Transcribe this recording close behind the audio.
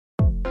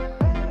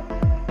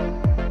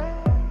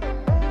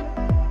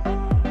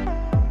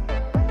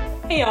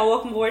Hey y'all,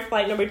 welcome aboard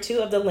flight number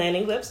 2 of the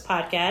Landing Lips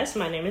podcast.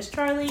 My name is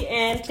Charlie,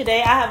 and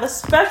today I have a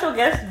special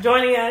guest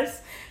joining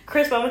us.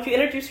 Chris, why don't you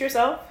introduce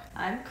yourself?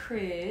 I'm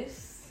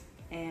Chris,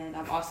 and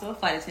I'm also a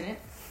flight attendant,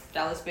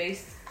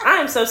 Dallas-based.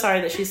 I'm so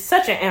sorry that she's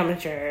such an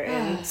amateur,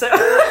 and so...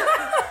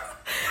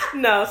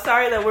 No,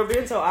 sorry that we're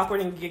being so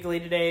awkward and giggly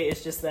today.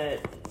 It's just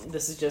that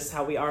this is just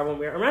how we are when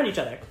we're around each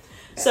other.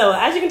 So,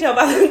 as you can tell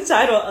by the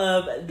title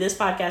of this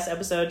podcast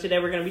episode, today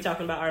we're going to be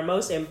talking about our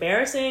most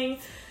embarrassing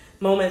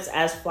moments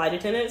as flight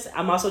attendants.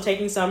 I'm also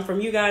taking some from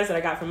you guys that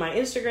I got from my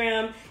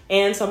Instagram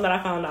and some that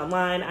I found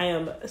online. I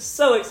am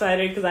so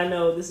excited because I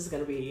know this is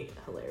going to be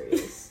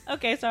hilarious.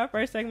 Okay, so our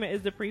first segment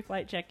is the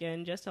pre-flight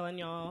check-in. Just telling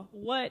y'all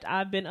what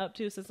I've been up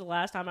to since the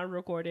last time I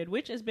recorded,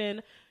 which has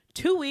been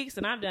 2 weeks,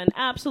 and I've done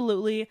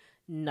absolutely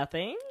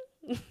nothing.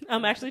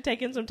 I'm actually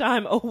taking some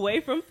time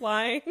away from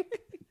flying.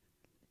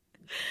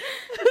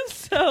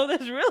 So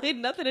there's really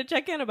nothing to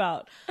check in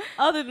about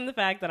other than the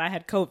fact that I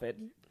had COVID.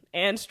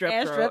 And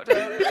strep throat.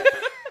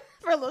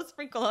 For a little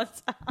sprinkle on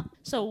top.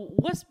 So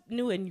what's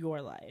new in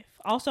your life?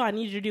 Also, I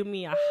need you to do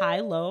me a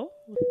high-low.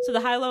 So the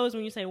high-low is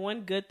when you say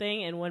one good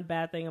thing and one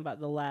bad thing about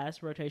the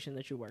last rotation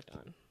that you worked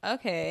on.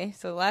 Okay,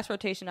 so the last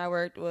rotation I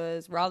worked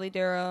was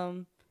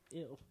Raleigh-Durham.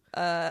 Ew.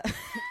 I'm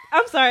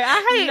sorry,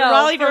 I hate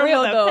Raleigh-Durham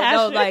with a passion.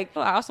 No, like,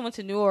 I also went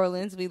to New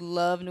Orleans. We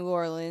love New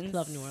Orleans.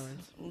 Love New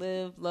Orleans.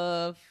 Live,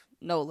 love,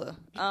 NOLA.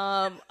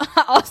 I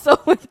also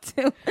went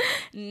to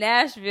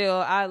Nashville.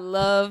 I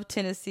love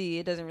Tennessee.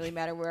 It doesn't really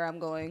matter where I'm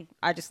going.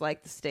 I just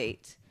like the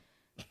state.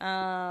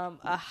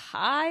 A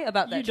high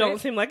about that You trip. don't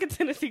seem like a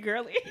Tennessee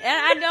girly. And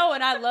I know,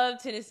 and I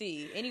love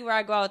Tennessee. Anywhere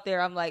I go out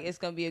there, I'm like, it's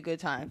going to be a good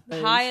time.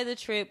 The high of the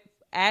trip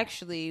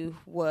actually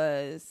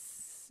was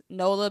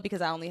NOLA because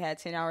I only had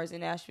 10 hours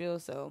in Nashville,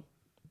 so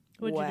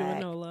What'd you do in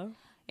NOLA?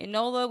 In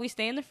NOLA, we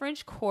stay in the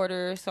French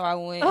Quarter, so I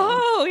went...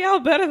 Oh, y'all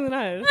better than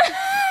us.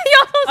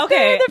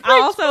 Okay, I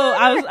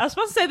was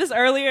supposed to say this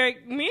earlier.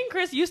 Me and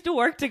Chris used to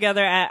work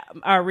together at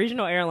our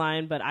regional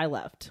airline, but I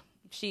left.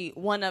 She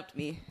one-upped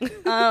me.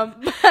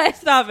 But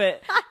stop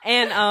it.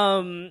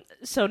 And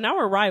so now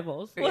we're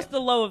rivals. What's the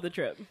low of the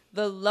trip?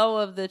 The low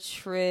of the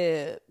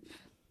trip...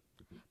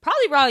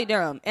 Probably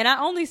Raleigh-Durham. And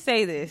I only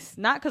say this,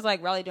 not because,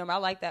 like, Raleigh-Durham, I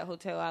like that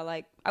hotel.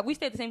 We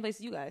stay at the same place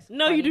as you guys.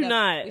 No, you do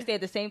not. We stay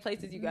at the same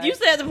place as you guys. You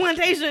stay at the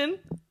Plantation.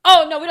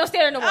 Oh, no, we don't stay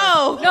there no more.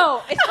 Oh.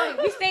 No, it's funny.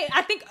 We stay,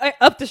 I think,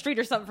 up the street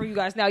or something from you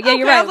guys now. Yeah,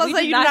 you're right. I was going to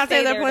say, you do not stay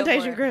at that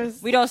Plantation, no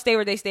Chris. We don't stay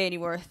where they stay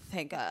anymore.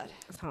 Thank God.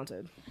 It's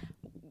haunted.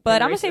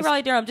 But I'm going to say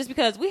Raleigh-Durham just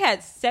because we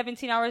had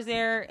 17 hours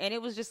there, and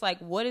it was just like,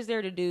 what is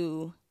there to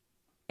do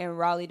in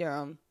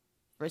Raleigh-Durham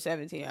for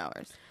 17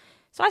 hours?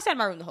 So I sat in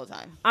my room the whole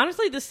time.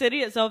 Honestly, the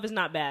city itself is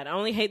not bad. I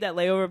only hate that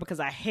layover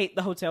because I hate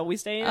the hotel we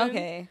stay in.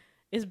 Okay.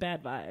 It's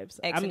bad vibes.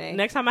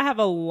 Next time I have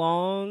a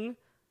long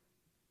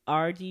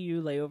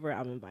RDU layover,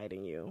 I'm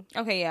inviting you.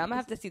 Okay, yeah. I'm going to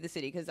have to see the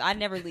city because I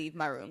never leave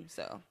my room,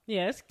 so.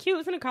 Yeah, it's cute.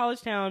 It's in a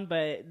college town,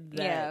 but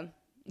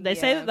they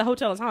say that the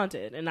hotel is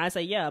haunted. And I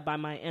say, yeah, by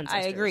my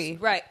ancestors. I agree.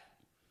 Right.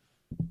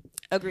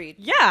 Agreed.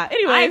 Yeah,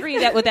 anyway. I agree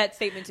with that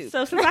statement, too.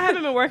 So since I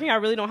haven't been working, I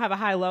really don't have a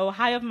high-low.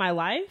 High of my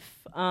life,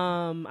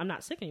 I'm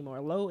not sick anymore.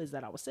 Low is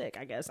that I was sick,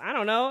 I guess. I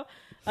don't know.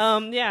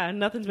 Yeah,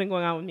 nothing's been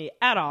going on with me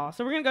at all.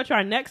 So we're going to go to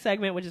our next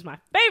segment, which is my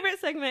favorite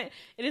segment.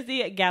 It is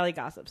the Galley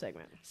Gossip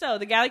segment. So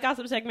the Galley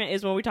Gossip segment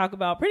is when we talk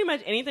about pretty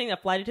much anything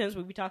that flight attendants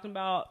would be talking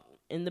about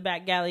in the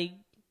back galley,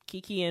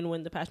 kikiing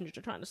when the passengers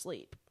are trying to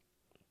sleep.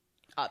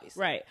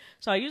 Obviously. Right.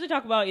 So I usually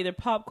talk about either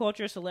pop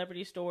culture,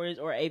 celebrity stories,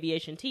 or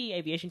aviation tea.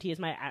 Aviation tea is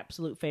my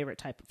absolute favorite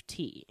type of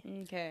tea.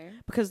 Okay.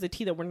 Because the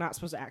tea that we're not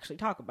supposed to actually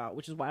talk about,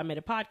 which is why I made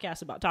a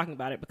podcast about talking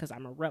about it, because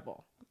I'm a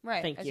rebel.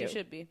 Right. Thank you. As you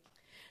should be.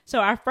 So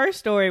our first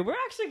story, we're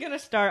actually going to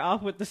start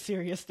off with the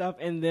serious stuff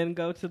and then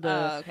go to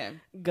the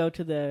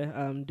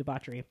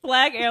debauchery.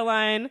 Flag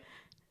Airline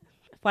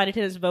flight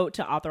attendants vote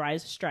to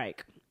authorize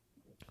strike.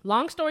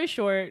 Long story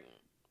short,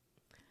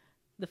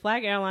 the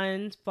Flag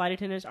Airlines flight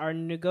attendants are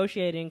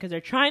negotiating because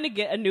they're trying to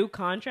get a new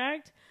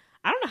contract.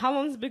 I don't know how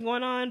long it's been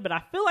going on, but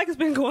I feel like it's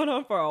been going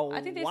on for a while.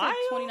 I think they said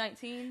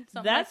 2019,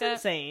 something That's like that.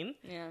 insane.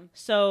 Yeah.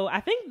 So I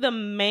think the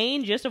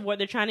main gist of what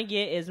they're trying to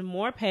get is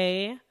more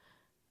pay,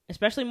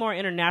 especially more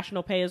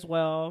international pay as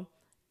well,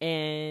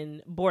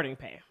 and boarding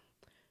pay.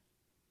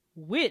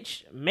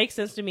 Which makes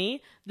sense to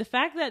me. The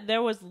fact that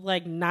there was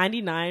like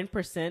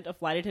 99% of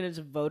flight attendants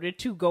voted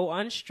to go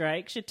on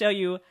strike should tell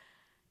you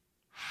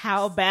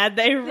how bad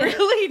they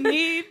really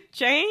need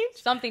change.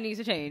 Something needs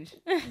to change.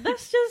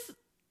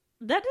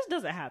 That just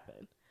doesn't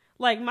happen.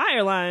 Like my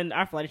airline,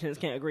 our flight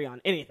attendants can't agree on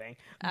anything.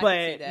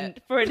 But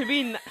for it to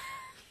be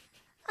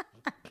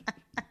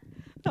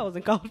that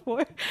wasn't called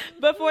for.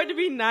 But for it to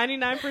be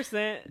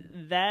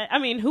 99%, that, I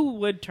mean, who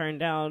would turn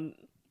down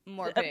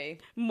more pay?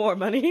 More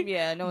money?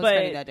 Yeah, no one's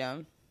turning that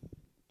down.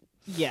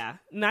 Yeah,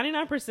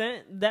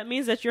 99%, that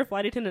means that your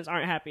flight attendants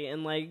aren't happy.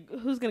 And, like,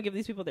 who's going to give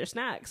these people their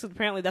snacks? So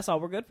apparently that's all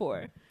we're good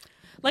for.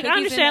 Like, I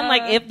understand,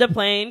 like, if the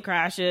plane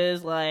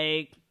crashes,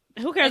 like,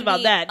 who cares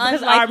about that?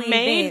 Because our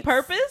main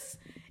purpose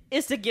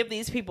is to give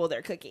these people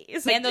their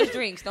cookies. And those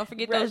drinks. Don't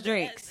forget those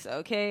drinks,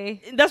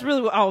 okay? That's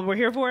really what all we're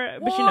here for.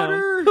 But you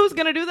know, who's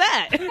going to do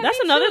that? That's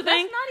another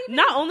thing.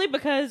 Not only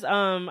because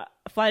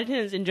flight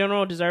attendants in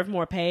general deserve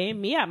more pay.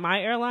 Me at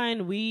my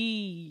airline,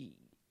 we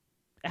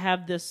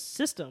have this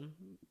system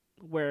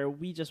where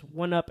we just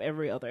one up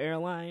every other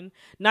airline.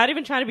 Not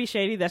even trying to be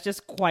shady. That's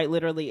just quite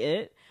literally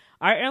it.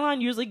 Our airline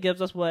usually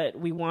gives us what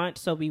we want,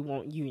 so we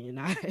won't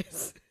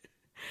unionize.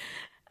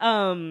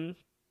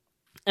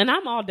 And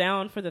I'm all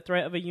down for the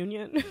threat of a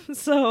union.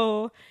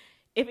 So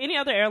if any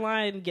other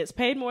airline gets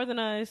paid more than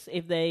us,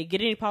 if they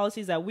get any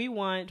policies that we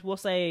want, we'll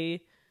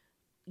say,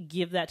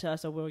 give that to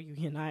us or we'll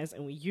unionize.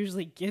 And we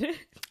usually get it.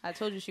 I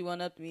told you she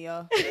went up to me,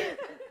 y'all.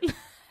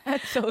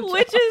 That's so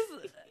Which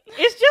is,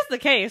 it's just the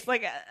case.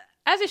 Like,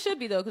 as it should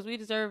be, though, because we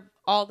deserve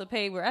all the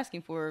pay we're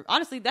asking for.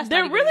 Honestly, that's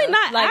they're not really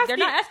enough. not like asking,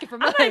 they're not asking for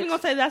much. I'm not even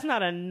gonna say that's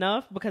not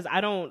enough because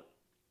I don't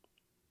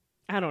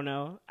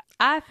know.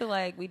 I feel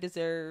like we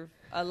deserve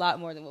a lot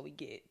more than what we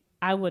get.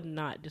 I would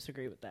not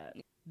disagree with that.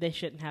 They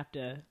shouldn't have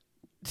to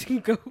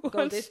go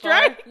on this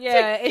strike. Far.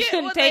 Yeah, to it get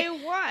shouldn't what take. they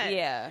want.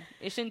 Yeah,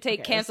 it shouldn't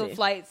take canceled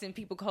flights and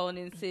people calling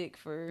in sick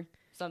for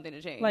something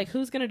to change. Like,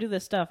 who's gonna do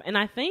this stuff? And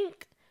I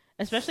think,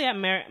 especially at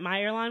my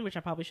airline, which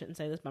I probably shouldn't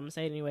say this, but I'm gonna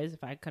say it anyways.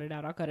 If I cut it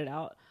out, I'll cut it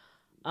out.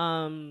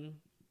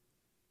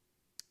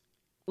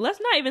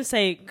 Let's not even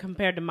say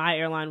compared to my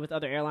airline with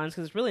other airlines,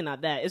 because it's really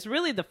not that. It's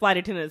really the flight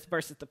attendants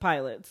versus the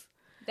pilots.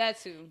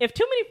 That too. If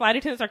too many flight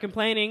attendants are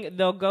complaining,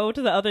 they'll go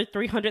to the other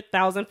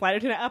 300,000 flight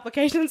attendant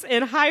applications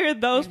and hire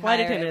those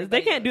flight attendants.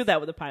 They can't do that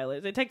with the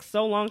pilots. It takes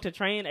so long to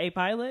train a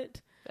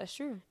pilot. That's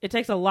true. It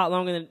takes a lot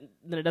longer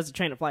than it does to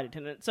train a flight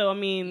attendant. So, I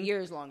mean...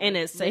 years longer. And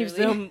it saves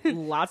them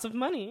lots of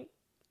money.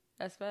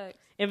 That's facts.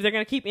 If they're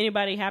going to keep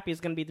anybody happy,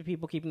 it's going to be the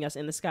people keeping us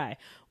in the sky.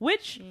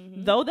 Which,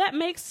 though that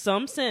makes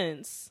some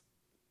sense...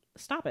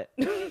 stop it.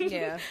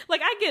 Yeah.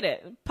 Like, I get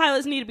it.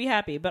 Pilots need to be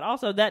happy, but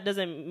also that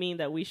doesn't mean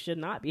that we should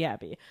not be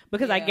happy.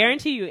 Because I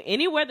guarantee you,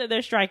 anywhere that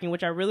they're striking,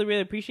 which I really,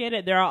 really appreciate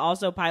it, there are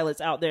also pilots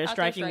out there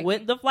striking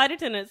with the flight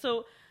attendants.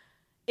 So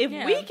if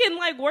we can,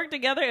 like, work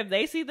together, if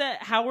they see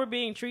that, how we're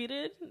being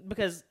treated,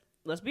 because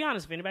let's be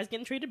honest, if anybody's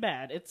getting treated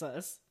bad, it's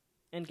us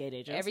and gate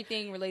agents.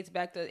 Everything relates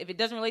back to, if it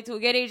doesn't relate to a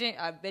gate agent,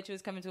 I bet you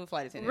it's coming to a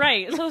flight attendant.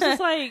 Right. So it's just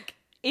like...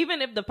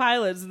 even if the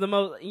pilots, the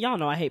most, y'all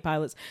know I hate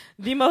pilots,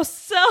 the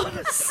most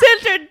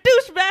self-centered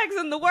douchebags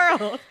in the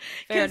world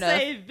can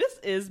say this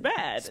is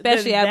bad.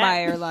 Especially at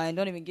my airline.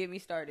 Don't even get me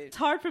started. It's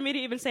hard for me to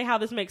even say how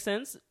this makes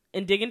sense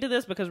and dig into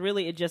this because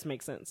really it just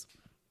makes sense.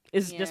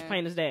 It's just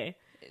plain as day.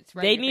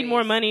 They need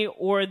more money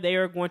or they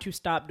are going to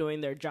stop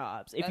doing their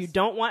jobs. If you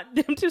don't want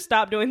them to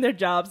stop doing their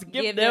jobs,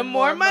 give them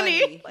more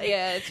money. Like,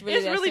 yeah, it's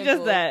really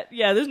just that.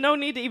 Yeah, there's no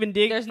need to even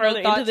dig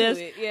further into this.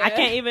 I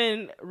can't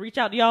even reach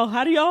out to y'all.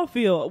 How do y'all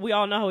feel? We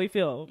all know how we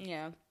feel.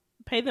 Yeah.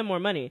 Pay them more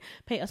money.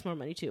 Pay us more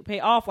money too. Pay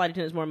all flight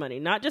attendants more money.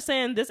 Not just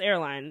saying this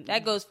airline.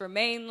 That goes for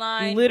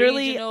mainline,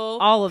 literally regional,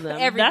 all of them.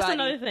 everybody. That's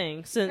another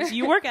thing. Since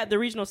you work at the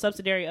regional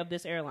subsidiary of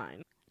this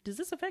airline, does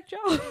this affect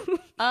y'all?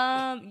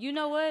 You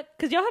know what?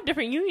 Because y'all have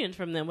different unions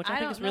from them, which I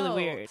think is really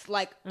weird. It's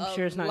like I'm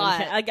sure it's not.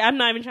 I'm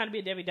not even trying to be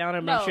a Debbie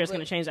Downer, but I'm sure it's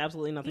going to change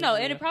absolutely nothing. No,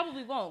 and it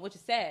probably won't, which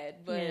is sad.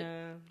 But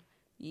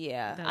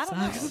yeah, I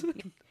don't know.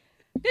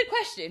 Good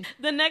question.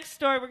 The next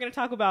story we're going to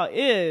talk about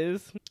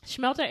is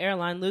Schmelter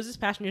Airline loses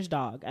passenger's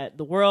dog at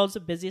the world's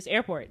busiest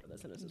airport.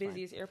 Listen,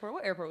 busiest airport?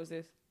 What airport was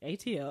this?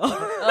 ATL.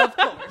 Of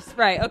course.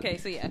 Right. Okay.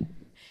 So yeah.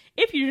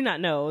 If you do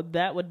not know,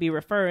 that would be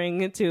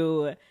referring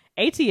to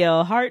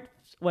ATL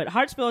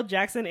Hartsfield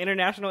Jackson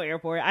International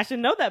Airport. I should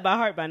know that by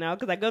heart by now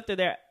because I go through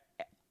there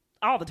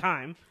all the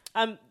time.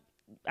 I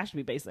should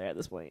be based there at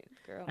this point.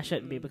 Girl, I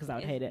shouldn't be because I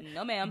would hate it.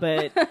 No, ma'am.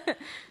 But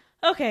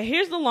okay,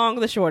 here's the long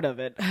and the short of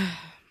it.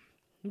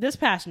 This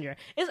passenger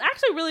is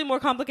actually really more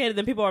complicated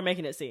than people are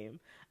making it seem.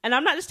 And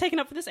I'm not just taking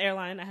up for this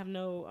airline. I have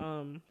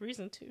no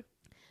reason to.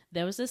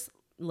 There was this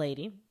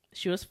lady.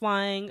 She was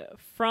flying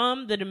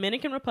from the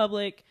Dominican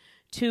Republic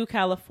to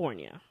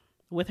California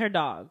with her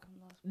dog.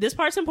 This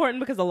part's important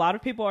because a lot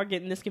of people are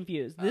getting this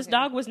confused. This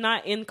dog was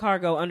not in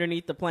cargo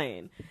underneath the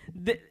plane.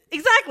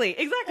 Exactly.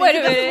 Wait a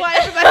minute. That's why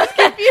everybody's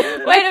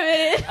confused. Wait a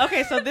minute.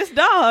 Okay, so this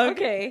dog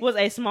was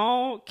a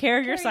small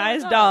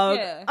carrier-sized dog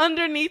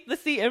underneath the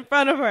seat in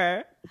front of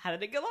her. How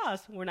did it get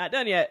lost? We're not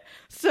done yet.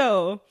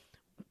 So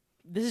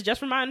this is just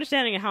from my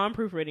understanding and how I'm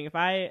proofreading. If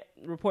I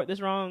report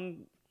this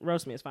wrong,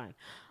 roast me. It's fine.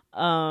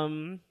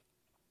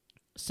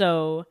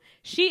 So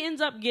she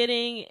ends up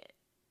getting...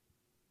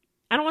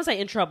 I don't want to say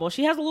in trouble.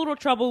 She has a little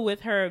trouble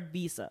with her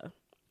visa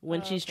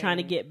when she's trying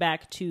to get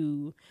back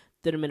to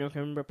the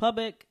Dominican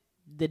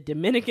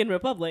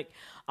Republic.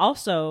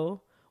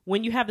 Also,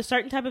 when you have a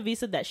certain type of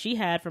visa that she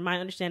had, from my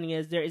understanding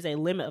is there is a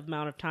limit of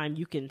amount of time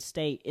you can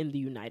stay in the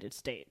United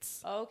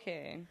States.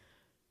 Okay.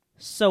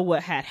 So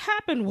what had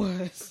happened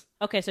was...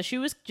 Okay, so she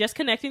was just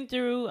connecting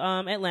through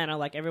Atlanta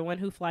like everyone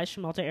who flies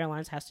Schmelter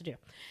Airlines has to do.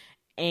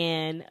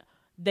 And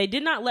they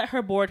did not let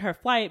her board her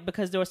flight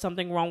because there was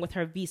something wrong with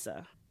her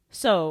visa.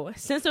 So,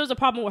 since there was a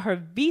problem with her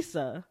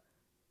visa,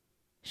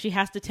 she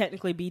has to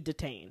technically be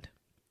detained.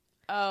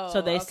 Oh,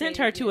 so they sent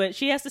her to it.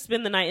 She has to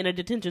spend the night in a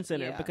detention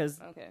center because,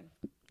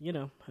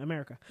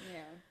 America.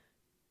 Yeah.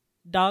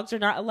 Dogs are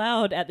not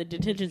allowed at the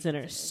detention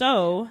center.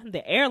 So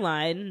the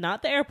airline,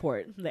 not the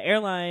airport, the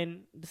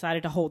airline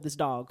decided to hold this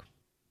dog.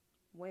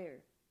 Where?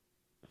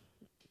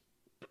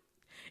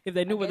 If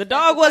they knew where the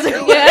dog was. Yeah,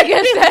 I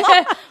guess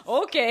that.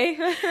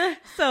 Okay.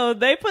 So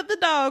they put the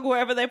dog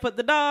wherever they put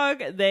the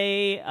dog.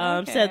 They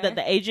said that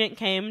the agent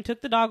came,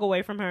 took the dog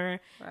away from her,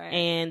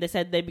 and they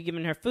said they'd be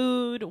giving her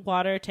food,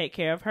 water, take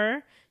care of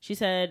her. She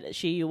said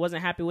she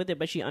wasn't happy with it,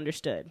 but she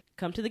understood.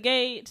 Come to the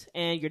gate,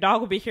 and your dog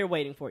will be here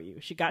waiting for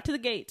you. She got to the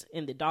gate,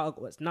 and the dog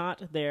was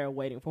not there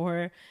waiting for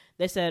her.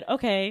 They said,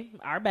 okay,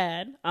 our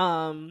bad.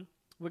 We're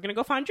going to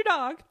go find your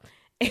dog.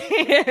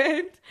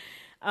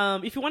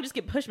 And if you want to just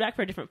get pushed back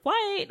for a different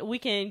flight, we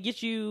can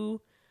get you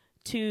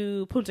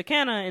to Punta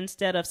Cana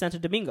instead of Santo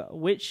Domingo,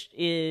 which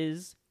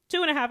is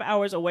 2.5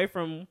 hours away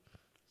from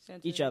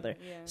each other.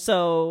 Yeah.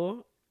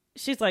 So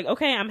she's like,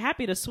 okay, I'm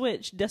happy to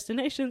switch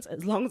destinations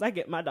as long as I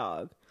get my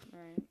dog.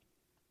 Right.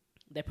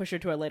 They push her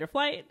to a later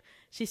flight.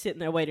 She's sitting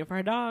there waiting for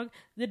her dog.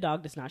 The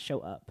dog does not show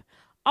up.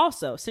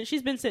 Also, since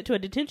she's been sent to a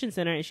detention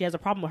center and she has a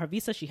problem with her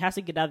visa, she has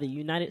to get out of the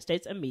United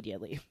States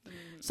immediately.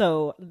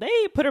 So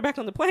they put her back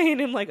on the plane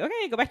and like,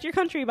 okay, go back to your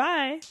country.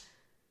 Bye.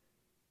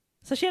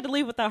 So she had to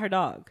leave without her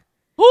dog.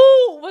 Who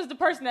was the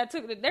person that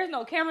took it? There's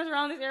no cameras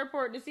around this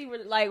airport to see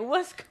where, like,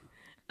 what's...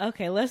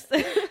 Okay, let's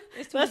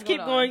keep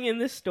going in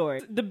this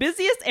story. The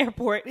busiest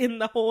airport in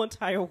the whole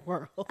entire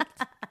world.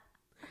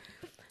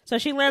 So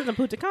she lands in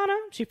Punta Cana.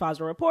 She files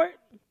a report.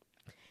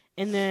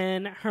 And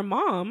then her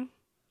mom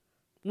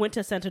went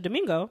to Santo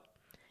Domingo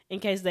in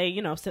case they,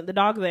 sent the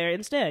dog there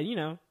instead.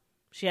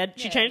 She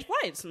changed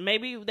flights.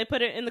 Maybe they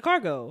put it in the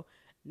cargo.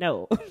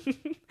 No,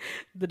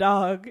 the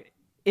dog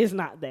is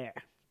not there.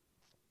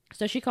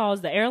 So she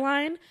calls the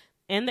airline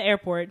and the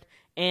airport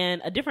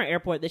and a different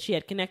airport that she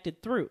had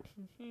connected through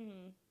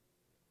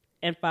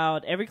and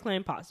filed every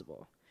claim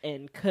possible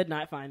and could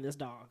not find this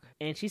dog.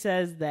 And she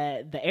says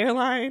that the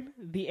airline,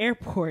 the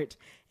airport,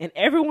 and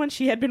everyone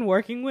she had been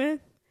working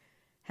with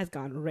has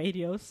gone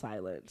radio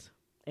silent.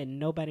 And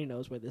nobody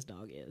knows where this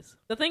dog is.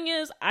 The thing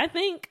is, I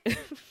think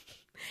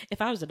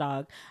if I was a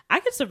dog, I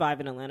could survive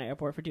in Atlanta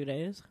airport for 2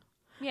 days.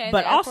 Yeah,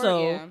 but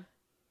also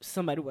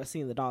somebody would have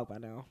seen the dog by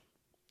now.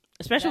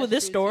 Especially with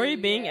this story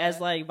being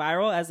as like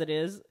viral as it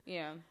is.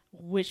 Yeah.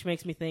 Which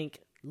makes me think,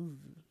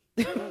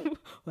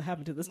 what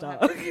happened to this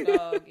dog?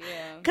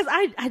 Because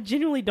I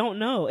genuinely don't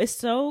know. It's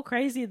so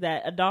crazy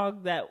that a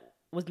dog that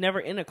was never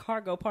in a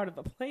cargo part of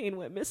a plane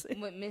went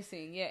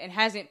missing. Yeah, and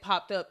hasn't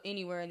popped up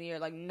anywhere in the air.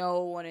 Like,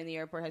 no one in the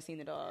airport has seen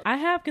the dog. I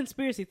have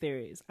conspiracy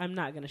theories. I'm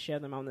not going to share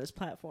them on this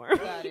platform.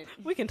 Got it.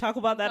 We can talk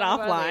about that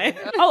offline.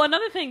 Oh,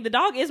 another thing. The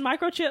dog is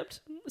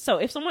microchipped. So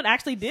if someone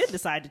actually did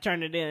decide to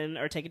turn it in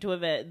or take it to a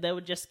vet, they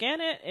would just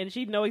scan it and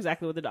she'd know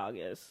exactly what the dog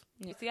is.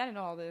 Yeah, see, I didn't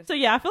know all this. So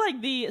yeah, I feel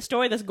like the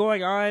story that's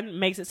going on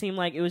makes it seem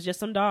like it was just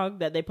some dog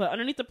that they put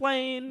underneath the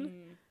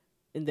plane.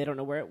 And they don't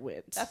know where it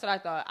went. That's what I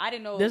thought. I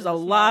didn't know. There's a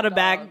lot of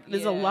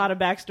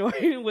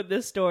backstory with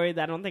this story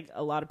that I don't think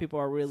a lot of people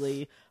are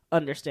really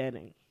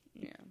understanding.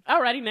 Yeah.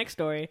 Alrighty, next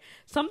story.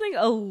 Something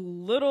a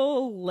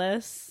little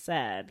less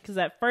sad because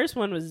that first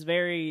one was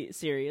very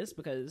serious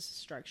because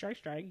strike,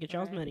 get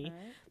y'all's money.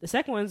 Right. The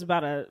second one's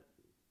about a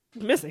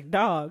missing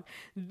dog.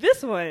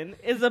 This one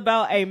is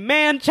about a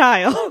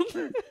man-child.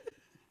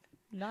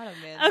 Not a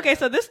man. Okay,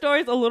 so this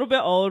story's a little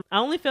bit old. I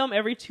only film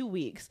every 2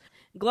 weeks.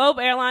 Globe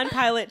airline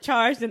pilot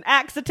charged in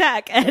axe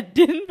attack at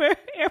Denver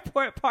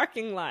airport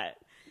parking lot.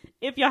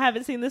 If y'all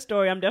haven't seen this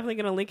story, I'm definitely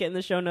going to link it in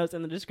the show notes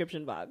in the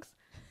description box.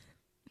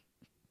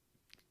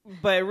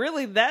 But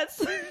really,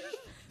 there's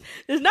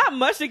not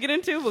much to get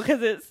into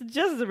because it's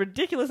just as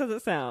ridiculous as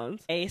it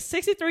sounds. A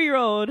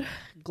 63-year-old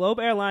Globe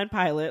airline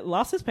pilot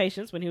lost his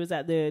patience when he was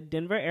at the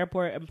Denver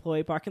airport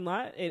employee parking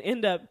lot and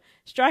ended up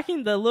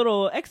striking the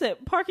little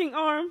exit parking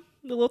arm,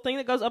 the little thing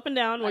that goes up and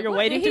down where you're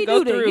waiting to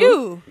go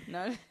through.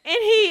 No. And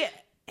he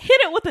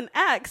hit it with an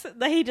axe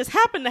that he just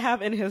happened to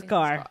have in his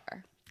car.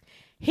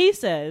 He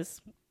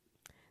says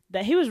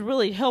that he was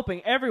really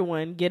helping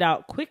everyone get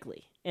out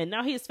quickly. And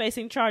now he is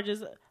facing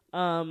charges,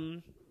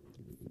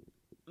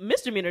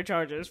 misdemeanor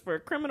charges for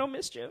criminal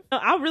mischief.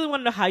 I really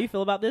want to know how you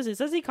feel about this. It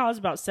says he caused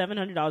about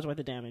 $700 worth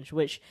of damage,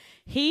 which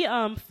he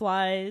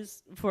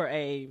flies for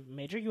a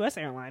major U.S.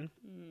 airline.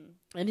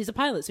 And he's a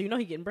pilot, so he's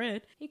getting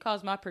bread. He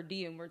caused my per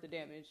diem worth of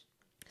damage.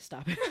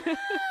 Stop it.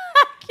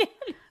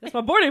 That's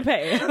my boarding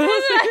pay.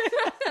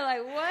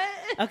 Like, what?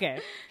 Okay.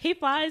 He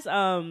flies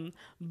Boeing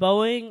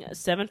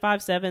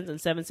 757s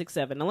and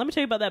 767. Now, let me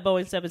tell you about that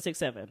Boeing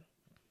 767.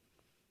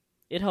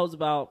 It holds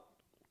about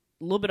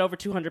a little bit over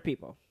 200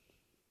 people.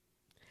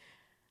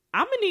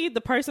 I'm going to need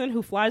the person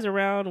who flies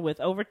around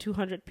with over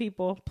 200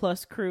 people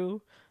plus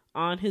crew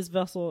on his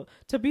vessel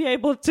to be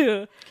able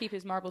to keep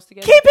his marbles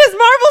together.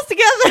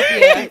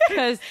 Yeah,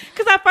 because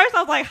at first I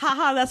was like,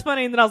 haha, that's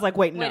funny. And then I was like,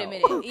 wait a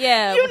minute.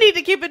 Yeah. You need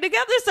to keep it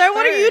together, sir.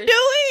 What are you doing?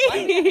 Why are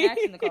you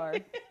having in the car?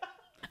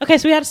 Okay,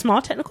 so we had a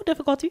small technical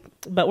difficulty,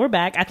 but we're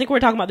back. I think we're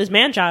talking about this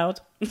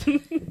man-child.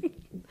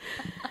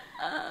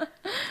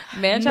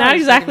 Man, not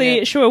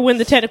exactly sure when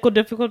the technical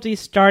difficulties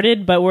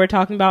started, but we're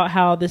talking about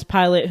how this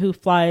pilot who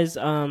flies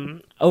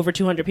over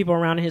 200 people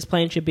around in his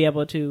plane should be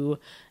able to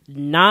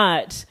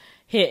not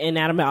hit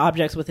inanimate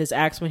objects with his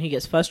axe when he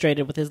gets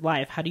frustrated with his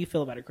life. How do you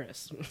feel about it,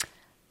 Chris?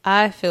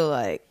 I feel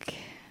like,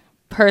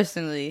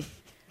 personally,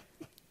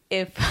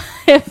 if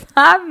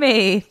I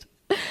made...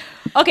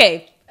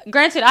 Okay,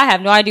 granted, I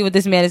have no idea what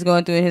this man is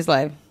going through in his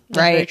life,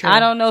 right? I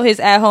don't know his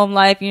at-home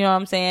life, you know what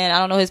I'm saying? I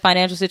don't know his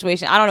financial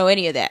situation. I don't know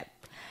any of that.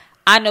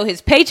 I know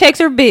his paychecks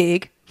are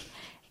big,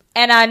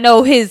 and I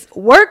know his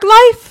work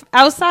life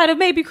outside of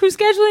maybe crew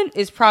scheduling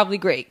is probably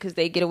great because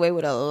they get away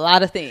with a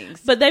lot of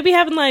things. But they be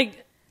having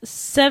like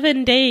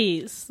 7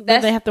 days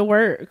that they have to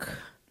work.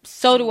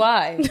 So do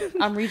I.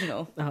 I'm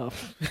regional. Oh,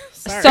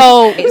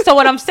 sorry. So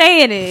what I'm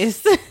saying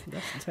is,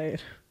 that's insane.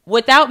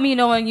 Without me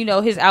knowing,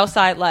 his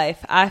outside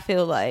life, I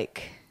feel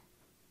like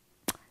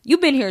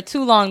you've been here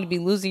too long to be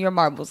losing your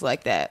marbles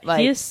like that.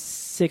 Like, he is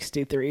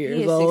 63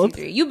 years old.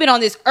 You've been on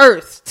this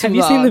earth too long.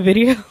 Have you seen the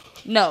video?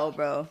 No,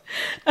 bro.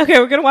 Okay,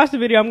 we're gonna watch the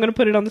video. I'm gonna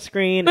put it on the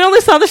screen. We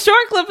only saw the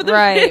short clip of the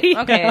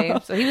video. Okay,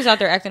 so he was out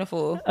there acting a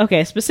fool.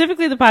 Okay,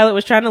 specifically the pilot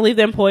was trying to leave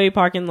the employee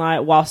parking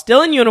lot while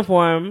still in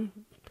uniform.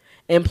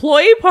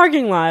 Employee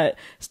parking lot,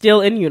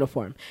 still in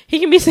uniform. He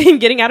can be seen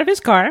getting out of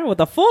his car with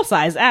a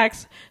full-size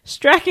axe,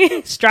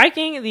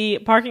 striking the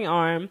parking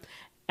arm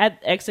at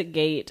exit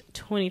gate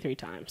 23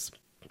 times.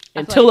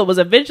 Until it was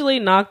eventually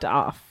knocked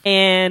off.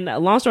 And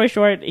long story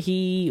short,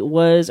 he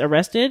was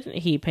arrested,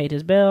 he paid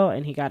his bail,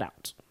 and he got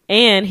out.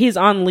 And he's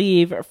on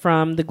leave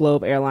from the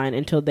Globe airline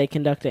until they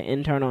conduct an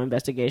internal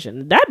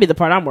investigation. That'd be the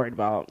part I'm worried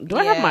about. Do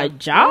I have my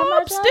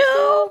job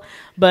still?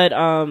 But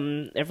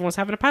everyone's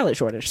having a pilot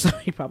shortage, so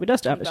he probably does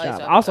still have his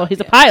job. Also, he's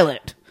a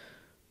pilot.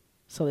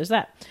 So there's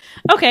that.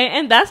 Okay,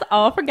 and that's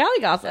all for Galley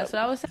Gossip. That's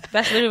what I was saying.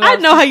 That's literally what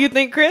I know how you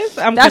think, Chris.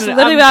 I'm cutting all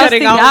of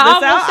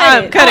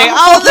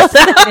this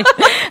out.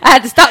 I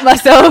had to stop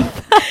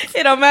myself.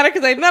 It don't matter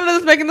because ain't none of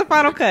this making the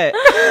final cut.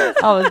 I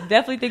was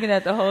definitely thinking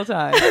that the whole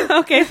time.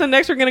 Okay, so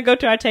next we're going to go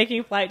to our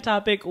taking flight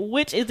topic,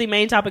 which is the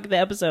main topic of the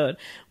episode,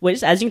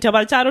 which, as you can tell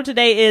by the title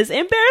today, is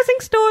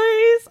embarrassing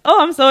stories.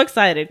 Oh, I'm so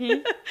excited.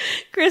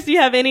 Chris, do you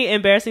have any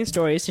embarrassing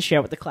stories to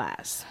share with the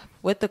class?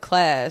 With the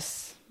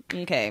class?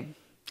 Okay.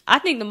 I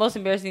think the most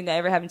embarrassing thing that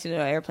ever happened to me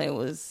on an airplane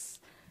was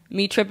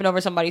me tripping over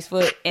somebody's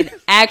foot and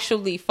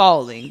actually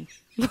falling.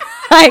 And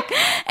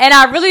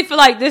I really feel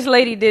like this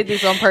lady did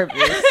this on purpose.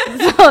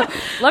 So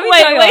let me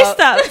tell you.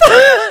 Stop.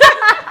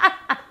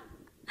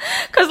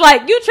 Cause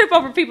you trip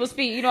over people's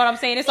feet, you know what I'm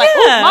saying? It's like,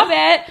 oh, my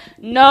bad.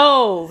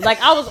 No,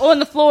 I was on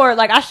the floor,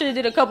 I should have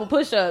did a couple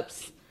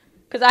push-ups,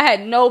 cause I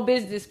had no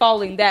business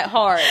falling that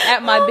hard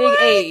at my big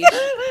age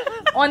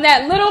on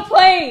that little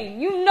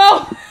plane,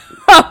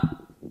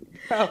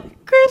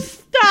 Chris,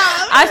 stop.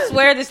 I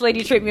swear this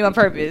lady tripped me on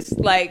purpose.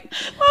 Why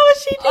would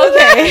she do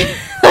that?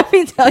 Let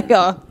me tell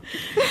y'all.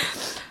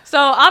 So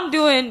I'm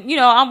doing,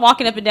 I'm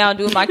walking up and down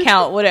doing my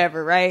count,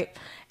 whatever, right?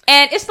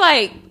 And it's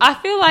I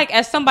feel like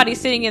as somebody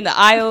sitting in the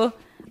aisle,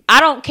 I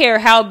don't care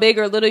how big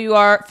or little you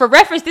are. For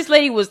reference, this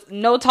lady was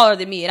no taller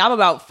than me, and I'm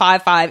about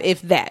 5'5",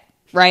 if that,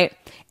 right?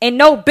 And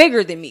no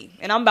bigger than me,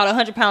 and I'm about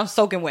 100 pounds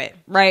soaking wet,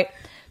 right?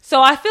 So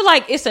I feel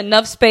like it's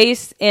enough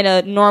space in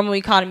a normal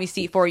economy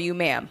seat for you,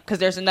 ma'am, because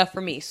there's enough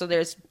for me. So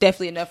there's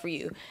definitely enough for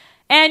you.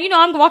 And,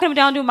 I'm walking up and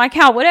down doing my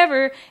count,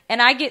 whatever.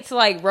 And I get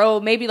to row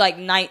maybe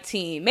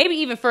 19, maybe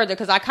even further,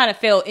 because I kind of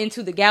fell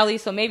into the galley.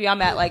 So maybe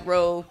I'm at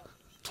row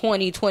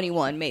 20,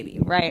 21, maybe,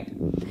 right?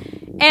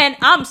 And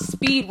I'm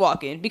speed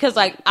walking because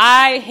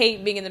I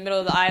hate being in the middle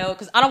of the aisle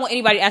because I don't want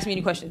anybody to ask me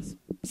any questions.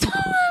 So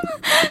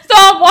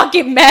I'm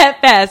walking mad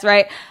fast,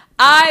 right?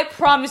 I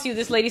promise you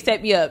this lady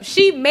set me up.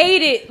 She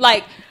made it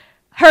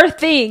her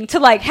thing to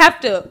have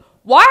to,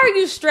 why are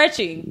you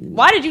stretching?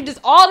 Why did you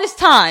just all this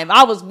time?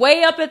 I was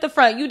way up at the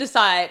front. You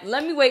decide,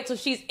 let me wait till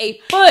she's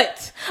a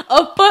foot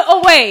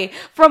away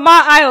from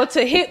my aisle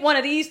to hit one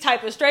of these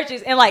type of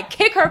stretches and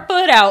kick her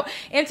foot out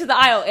into the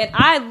aisle. And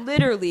I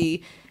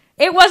literally,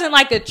 it wasn't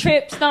a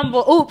trip,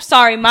 stumble. Oops,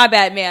 sorry, my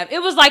bad, ma'am.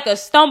 It was a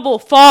stumble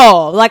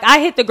fall. I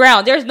hit the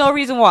ground. There's no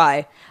reason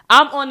why.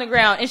 I'm on the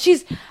ground and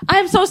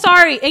I'm so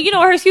sorry. And you know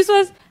what her excuse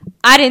was?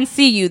 I didn't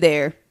see you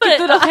there.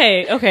 But,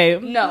 okay.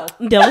 No.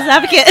 Devil's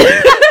advocate.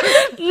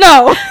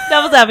 No.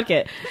 Devil's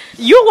advocate.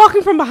 You're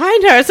walking from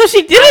behind her, so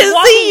she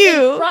didn't see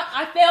you.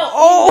 I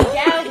fell in the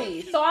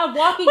galley. So I'm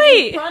walking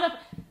in front of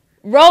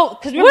row.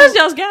 Where's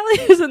y'all's galley?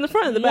 Is in the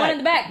front or the back? One in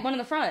the back, one in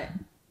the front.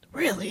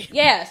 Really?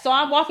 Yeah, so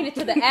I'm walking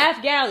into the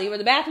aft galley where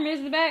the bathroom is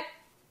in the back.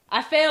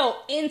 I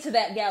fell into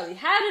that galley.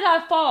 How did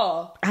I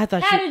fall? How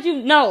did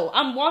you know?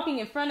 I'm walking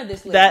in front of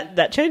this lady.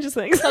 That changes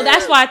things. So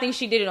that's why I think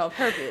she did it on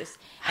purpose.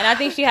 And I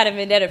think she had a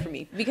vendetta for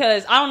me.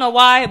 Because I don't know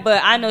why,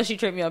 but I know she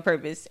tripped me on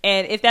purpose.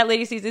 And if that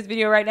lady sees this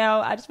video right now,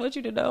 I just want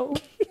you to know.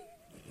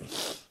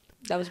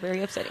 That was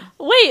very upsetting.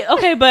 Wait,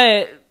 okay,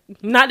 but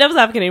not devil's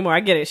advocate anymore. I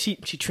get it. She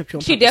tripped you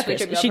on purpose. She definitely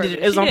tripped me on purpose. Did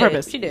it. It was on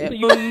purpose. She did.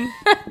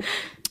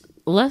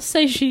 Let's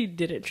say she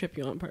didn't trip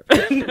you on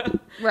purpose.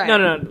 Right.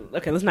 No.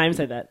 Okay, let's not even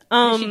say that.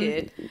 She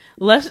did.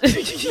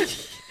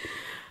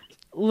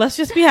 let's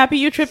just be happy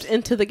you tripped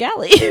into the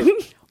galley.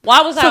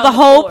 Why was I so on the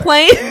whole floor?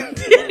 plane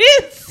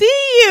didn't see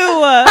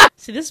you?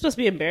 See, this is supposed to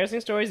be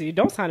embarrassing stories. You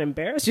don't sound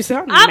embarrassed. You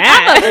sound mad.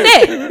 I'm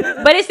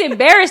upset, but it's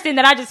embarrassing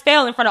that I just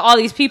fell in front of all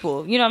these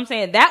people. You know what I'm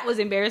saying? That was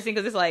embarrassing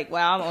because it's like,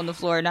 wow, I'm on the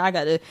floor now. I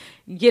got to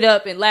get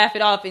up and laugh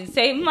it off and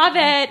say my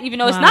bad, even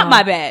though it's not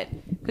my bad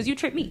because you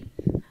tripped me.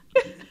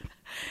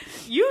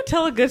 You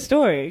tell a good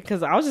story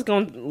because I was just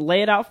going to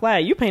lay it out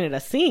flat. You painted a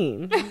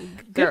scene.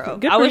 Girl,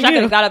 good I wish you. I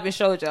could have got up and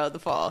showed y'all the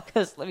fall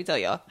because let me tell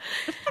y'all.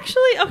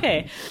 Actually,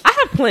 okay, I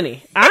have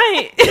plenty.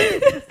 I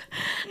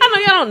know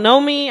y'all don't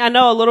know me. I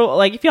know a little,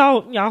 like if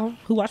y'all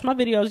who watch my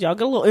videos, y'all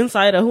get a little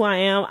insight of who I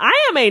am.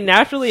 I am a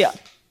naturally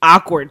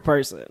awkward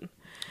person.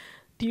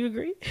 Do you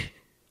agree?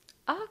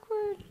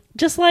 Awkward.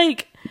 Just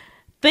like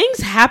things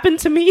happen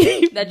to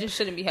me That just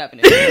shouldn't be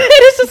happening.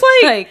 It's just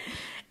like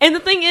and the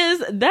thing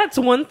is, that's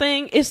one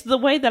thing. It's the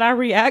way that I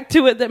react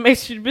to it that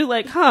makes you be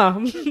like,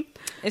 huh.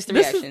 It's the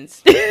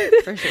reactions.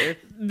 For sure.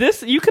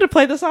 You could have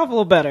played this off a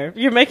little better.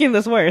 You're making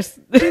this worse.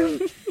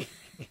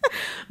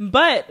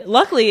 But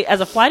luckily,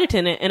 as a flight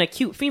attendant and a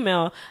cute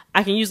female,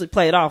 I can usually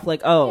play it off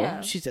like, oh,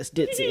 yeah. She's just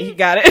ditzy.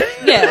 Got it?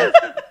 Yeah.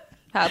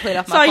 How I played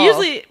off my fall. So I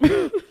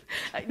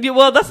usually,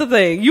 well, that's the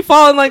thing. You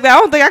falling like that, I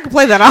don't think I can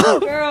play that off.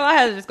 Girl, I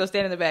had to just go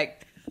stand in the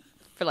back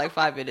for like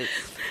 5 minutes.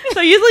 So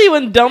usually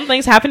when dumb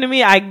things happen to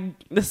me, I'm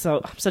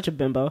such a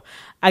bimbo.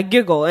 I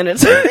giggle and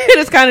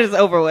it's kind of just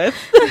over with.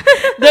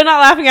 They're not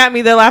laughing at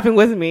me; they're laughing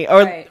with me,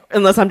 or right.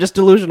 Unless I'm just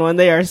delusional and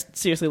they are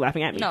seriously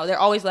laughing at me. No, they're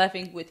always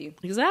laughing with you.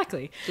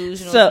 Exactly.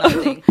 Delusional. So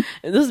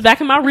this is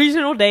back in my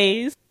regional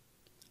days.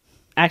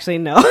 Actually,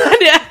 no,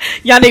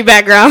 y'all need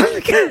background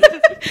because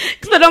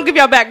I don't give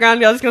y'all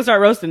background. Y'all just gonna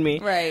start roasting me.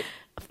 Right.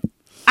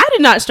 I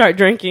did not start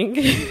drinking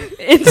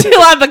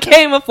until I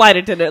became a flight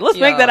attendant. Let's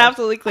make that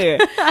absolutely clear.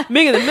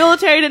 Being in the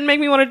military didn't make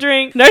me want to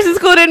drink. Nursing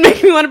school didn't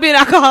make me want to be an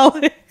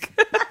alcoholic.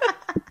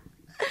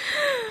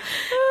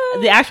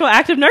 The actual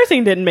act of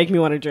nursing didn't make me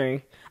want to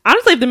drink.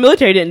 Honestly, if the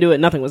military didn't do it,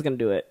 nothing was going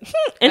to do it.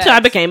 Until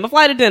I became a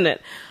flight attendant.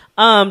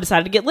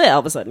 Decided to get lit all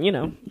of a sudden, you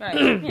know.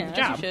 Right. Yeah,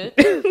 job. As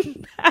you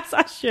should. As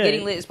I should.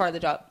 Getting lit is part of the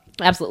job.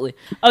 Absolutely.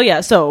 Oh,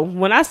 yeah. So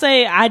when I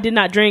say I did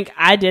not drink,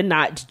 I did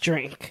not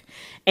drink.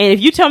 And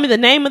if you tell me the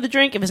name of the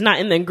drink, if it's not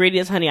in the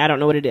ingredients, honey, I don't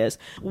know what it is.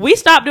 We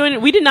stopped doing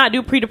it. We did not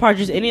do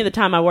pre-departures any of the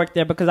time I worked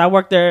there because I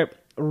worked there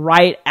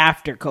right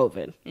after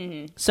COVID.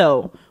 Mm-hmm.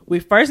 So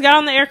we first got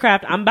on the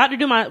aircraft. I'm about to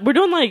do we're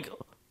doing like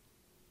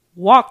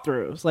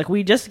walkthroughs. Like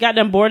we just got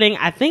done boarding.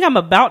 I think I'm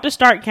about to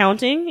start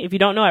counting. If you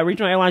don't know, at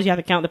regional airlines, you have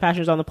to count the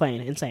passengers on the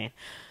plane. Insane.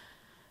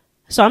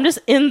 So I'm just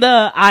in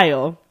the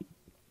aisle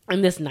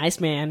and this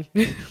nice man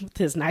with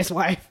his nice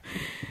wife,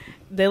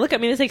 they look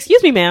at me and they say,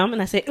 "Excuse me, ma'am." And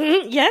I say,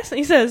 "Yes." And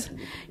he says,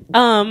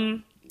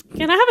 "Can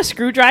I have a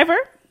screwdriver?"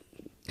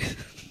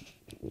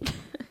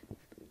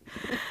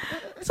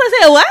 So I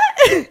said,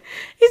 "What?"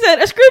 He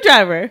said, "A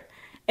screwdriver."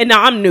 And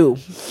now I'm new.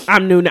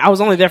 I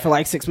was only there for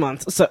like 6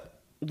 months. So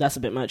that's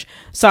a bit much.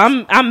 So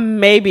I'm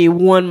maybe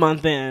 1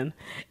 month in.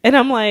 And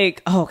I'm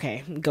like, oh,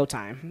 okay, go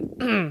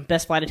time.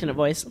 Best flight attendant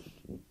voice.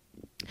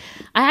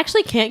 "I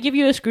actually can't give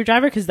you a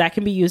screwdriver because that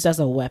can be used as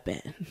a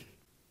weapon."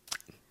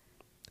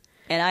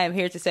 And I am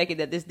here to second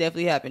that this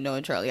definitely happened,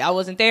 knowing Charlie. I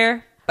wasn't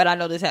there, but I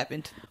know this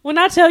happened. When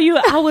I tell you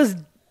I was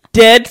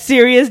dead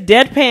serious,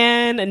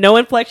 deadpan, no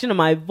inflection in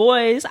my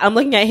voice. I'm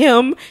looking at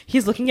him.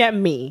 He's looking at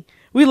me.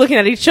 We looking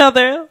at each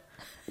other.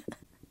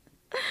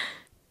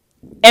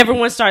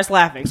 Everyone starts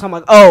laughing. So I'm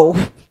like,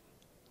 oh,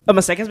 a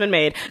mistake has been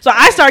made. So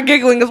I start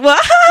giggling as well.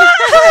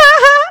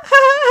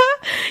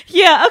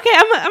 Yeah, okay,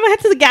 I'm going to head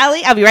to the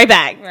galley. I'll be right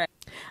back. Right.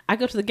 I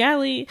go to the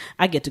galley.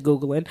 I get to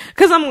Googling.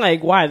 Because I'm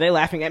like, why are they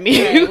laughing at me?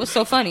 Yeah, it was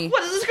so funny.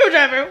 What is a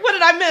screwdriver? What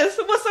did I miss?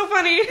 What's so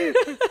funny?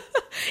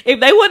 If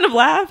they wouldn't have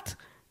laughed,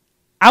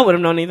 I would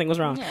have known anything was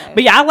wrong. Yeah.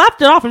 But yeah, I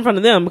laughed it off in front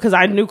of them because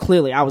I knew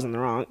clearly I was in the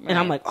wrong. Right. And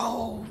I'm like,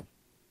 oh,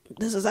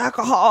 this is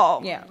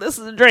alcohol. Yeah. This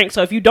is a drink.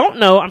 So if you don't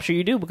know, I'm sure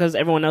you do because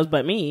everyone knows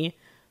but me,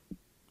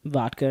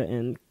 vodka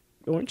and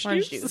orange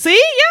juice. See?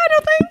 Yeah, I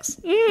know things.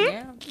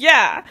 Mm-hmm.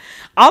 Yeah.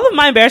 All of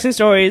my embarrassing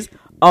stories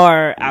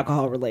are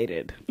alcohol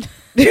related.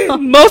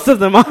 Most of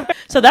them are.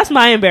 So that's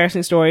my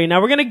embarrassing story.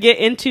 Now we're going to get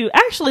into,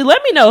 actually,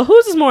 let me know,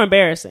 whose is more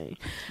embarrassing?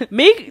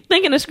 Me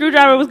thinking a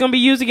screwdriver was going to be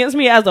used against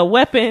me as a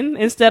weapon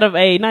instead of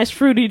a nice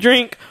fruity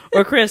drink,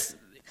 or Chris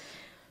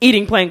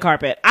eating plain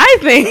carpet. I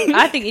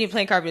think eating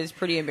plain carpet is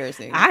pretty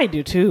embarrassing. I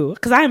do too,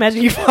 because I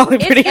imagine you falling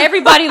pretty hard.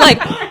 Everybody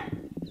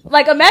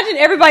like imagine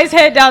everybody's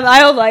head down the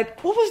aisle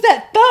like, what was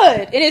that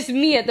thud? And it's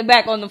me at the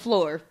back on the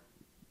floor.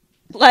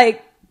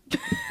 Like,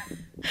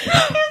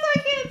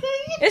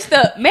 it's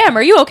the, ma'am,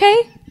 are you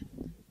okay?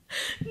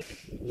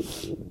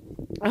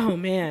 Oh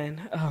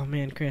man,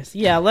 Chris.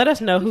 Yeah, let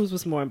us know whose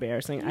was more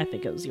embarrassing. I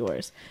think it was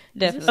yours.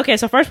 Definitely. Okay,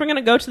 so first we're going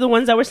to go to the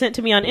ones that were sent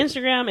to me on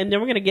Instagram, and then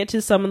we're going to get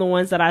to some of the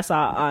ones that I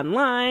saw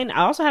online.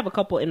 I also have a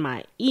couple in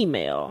my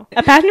email.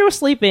 A passenger was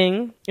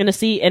sleeping in a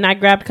seat, and I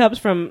grabbed cups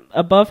from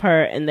above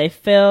her, and they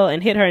fell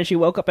and hit her, and she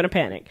woke up in a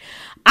panic.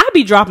 I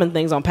be dropping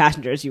things on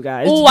passengers, you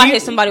guys. Oh, I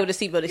hit somebody with a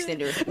seatbelt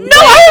extender. No,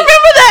 I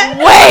remember that.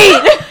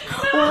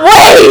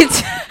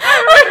 Wait.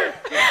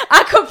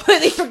 I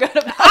completely forgot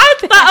about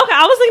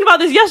I was thinking about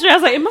this yesterday. I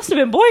was like, it must have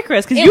been boy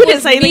Chris, because you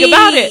didn't say anything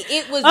about it.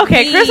 It was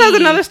okay. me. Chris has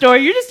another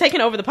story. You're just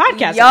taking over the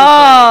podcast. Yo,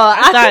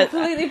 I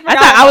completely forgot. I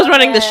thought I was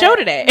running the show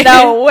today.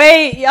 No,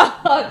 wait, yo,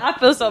 I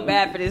feel so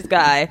bad for this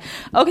guy.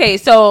 Okay,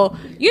 so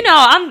you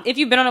know, if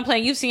you've been on a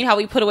plane, you've seen how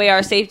we put away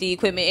our safety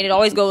equipment, and it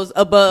always goes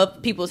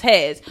above people's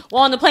heads.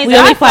 Well, on the planes, we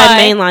only fly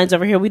main lines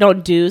over here. We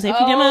don't do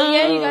safety demos. Oh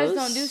yeah, you guys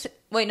don't do.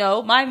 Wait,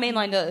 no, my main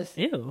line does.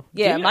 Ew.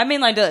 Yeah, my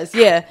main line does.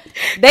 Yeah,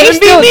 they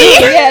still do.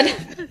 Yeah.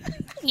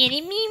 You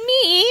didn't mean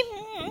me.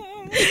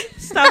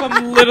 Stop!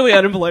 I'm literally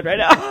unemployed right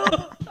now.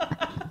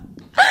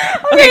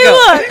 Okay,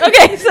 look.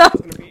 Okay, so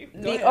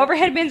the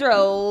overhead bins are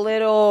a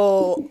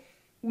little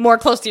more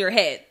close to your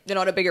head than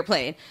on a bigger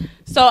plane.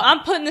 So I'm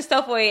putting the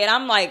stuff away, and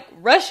I'm like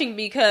rushing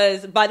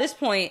because by this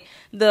point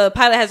the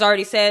pilot has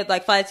already said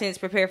like flight attendants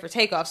prepare for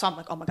takeoff. So I'm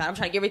like, oh my god, I'm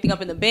trying to get everything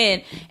up in the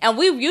bin. And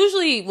we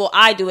usually, well,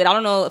 I do it. I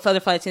don't know if other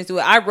flight attendants do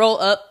it. I roll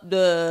up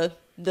the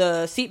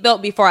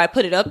seatbelt before I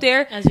put it up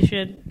there. As you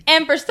should.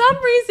 And for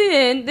some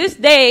reason, this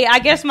day, I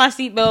guess my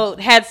seatbelt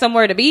had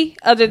somewhere to be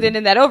other than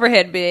in that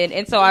overhead bin.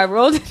 And so I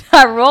roll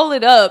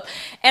it up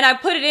and I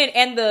put it in,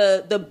 and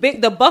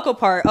the buckle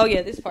part. Oh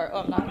yeah, this part.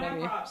 Oh, I'm not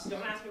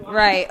gonna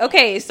Right.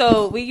 Okay.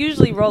 So we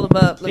usually roll them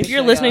up. If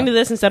you're listening to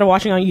this instead of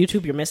watching on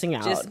YouTube, you're missing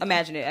out. Just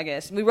imagine it, I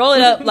guess. We roll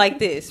it up like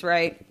this,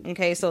 right?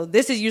 Okay. So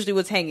this is usually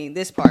what's hanging,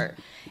 this part.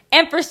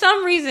 And for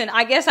some reason,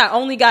 I guess I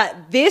only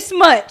got this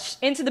much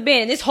into the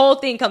bin, and this whole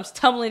thing comes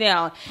tumbling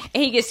down,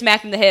 and he gets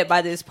smacked in the head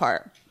by this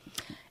part.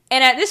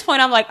 And at this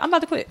point, I'm like, I'm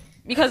about to quit.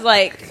 Because,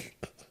 like,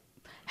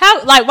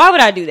 why would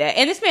I do that?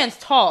 And this man's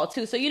tall,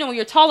 too. So, you know, when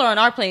you're taller on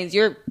our planes,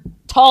 you're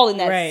tall in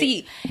that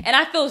seat. And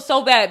I feel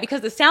so bad because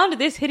the sound of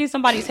this hitting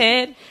somebody's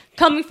head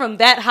coming from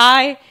that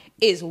high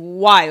is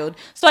wild.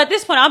 So at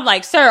this point, I'm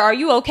like, sir, are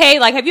you okay?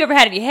 Like, have you ever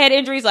had any head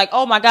injuries? Like,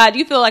 oh my God, do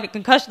you feel like a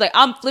concussion? Like,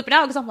 I'm flipping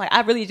out because I'm like,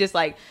 I really just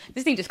like,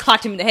 this thing just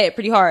clocked him in the head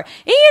pretty hard. And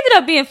he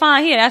ended up being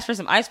fine. He had asked for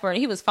some ice for it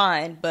and he was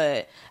fine,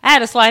 but I had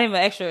to slide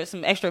him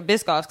some extra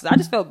Biscoffs because I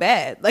just felt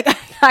bad. Like,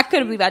 I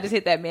couldn't believe I just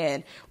hit that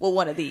man with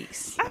one of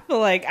these. I feel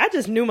like I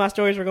just knew my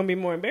stories were going to be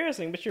more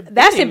embarrassing, but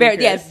that's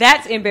embarrassing. Yes,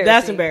 that's embarrassing.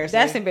 That's embarrassing.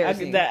 That's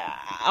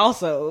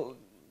embarrassing.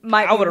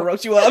 I would have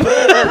wrote you up.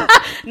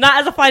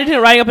 Not as a flight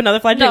attendant writing up another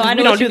flight attendant.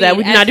 No, we don't do that.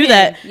 We do not do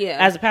that. Yeah.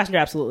 As a passenger,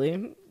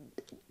 absolutely.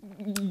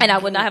 And I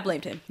would not have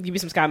blamed him. Give me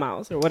some sky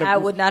miles or whatever. I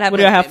would not have. What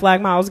do I have?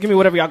 Flag miles? Give me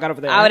whatever y'all got over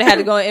there. I would have had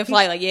to go in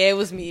flight. Like, yeah, it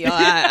was me.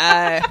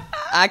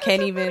 I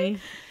can't even.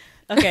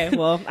 Okay,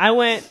 well, I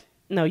went.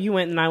 No, you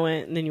went and I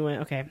went and then you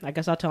went. Okay, I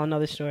guess I'll tell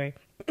another story.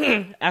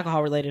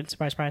 Alcohol related.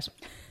 Surprise, surprise.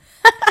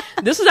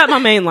 This was at my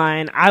main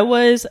line. I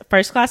was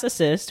first class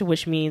assist,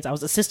 which means I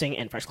was assisting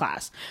in first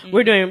class.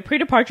 We're doing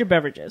pre-departure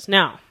beverages.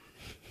 Now,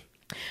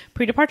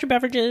 pre-departure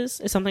beverages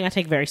is something I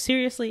take very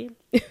seriously.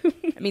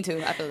 Me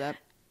too. I feel that.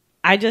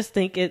 I just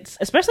think it's,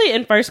 especially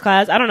in first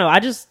class, I don't know. I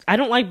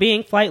don't like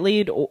being flight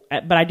lead,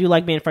 but I do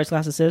like being first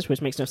class assist,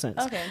 which makes no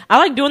sense. Okay. I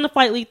like doing the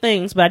flight lead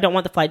things, but I don't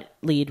want the flight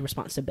lead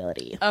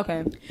responsibility.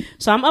 Okay.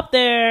 So I'm up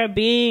there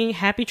being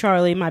happy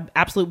Charlie, my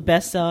absolute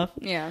best self.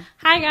 Yeah.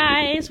 Hi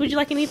guys, would you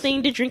like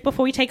anything to drink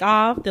before we take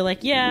off? They're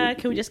like, yeah,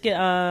 can we just get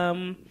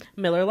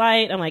Miller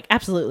Lite? I'm like,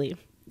 absolutely.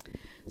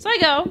 So I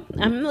go,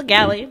 I'm in the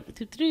galley.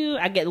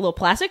 I get a little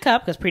plastic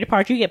cup, because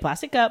pre-departure you get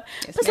plastic cup.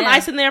 Yes, put some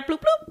ice in there, bloop,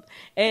 bloop.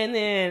 And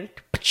then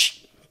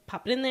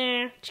pop it in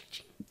there.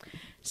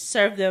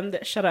 Serve them.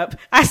 Shut up.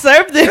 I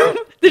served them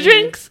the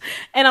drinks.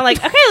 And I'm like,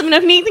 okay, let me know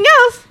if you need anything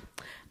else.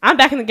 I'm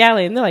back in the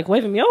galley, and they're like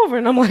waving me over.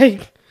 And I'm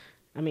like,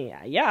 I mean,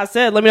 yeah, I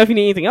said, let me know if you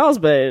need anything else,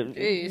 but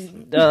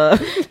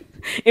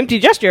empty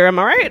gesture, am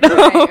I right?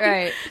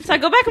 Right. So I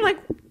go back, I'm like,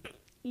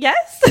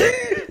 yes.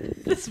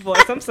 This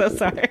voice, I'm so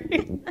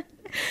sorry.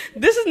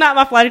 This is not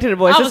my flight attendant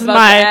voice. This is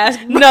my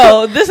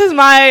no. This is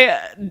my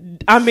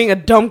I'm being a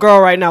dumb girl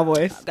right now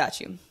voice.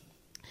 Got you.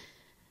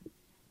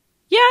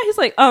 Yeah, he's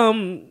like,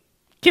 can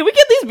we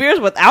get these beers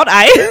without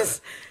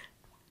ice?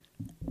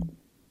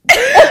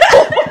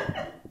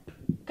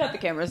 Cut the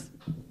cameras.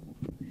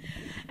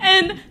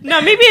 And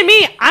no, me being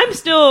me, I'm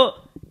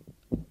still.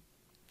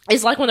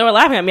 It's like when they were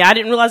laughing at me, I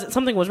didn't realize that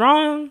something was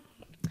wrong.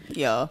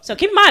 Yeah. So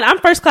keep in mind, I'm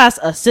first class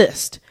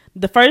assist.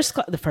 The first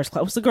class,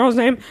 what's the girl's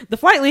name? The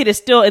flight lead is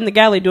still in the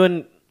galley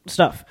doing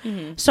stuff.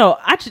 Mm-hmm. So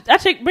I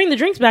bring the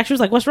drinks back. She was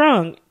like, what's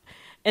wrong?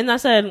 And I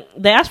said,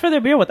 they asked for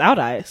their beer without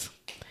ice.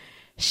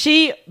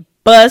 She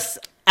busts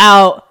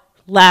out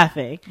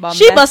laughing.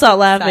 She busts out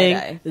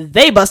laughing.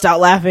 They bust out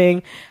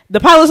laughing.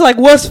 The pilot's like,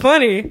 what's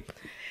funny?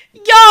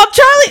 Y'all,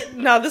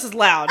 Charlie. No, this is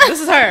loud.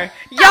 This is her.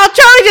 Y'all,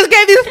 Charlie just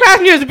gave these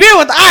passengers beer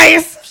with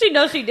ice. She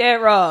knows she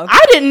dead wrong.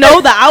 I didn't know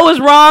that I was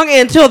wrong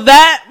until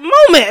that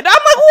moment. I'm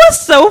like,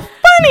 what's so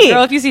funny?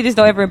 Girl, if you see this,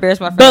 don't ever embarrass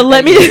my friend.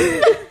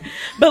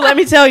 But let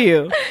me tell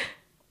you,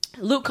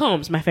 Luke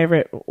Combs, my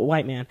favorite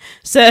white man,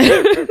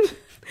 said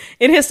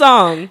in his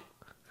song,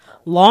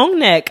 long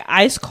neck,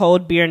 ice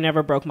cold beer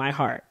never broke my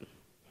heart.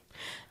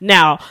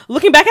 Now,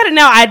 looking back at it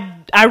now,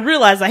 I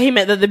realized that he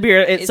meant that the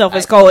beer itself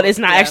is cold. It's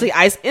not actually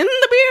ice in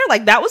the beer.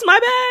 Like, that was my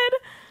bad.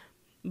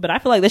 But I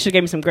feel like they should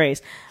give me some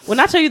grace. When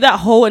I tell you that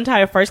whole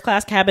entire first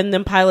class cabin,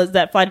 them pilots,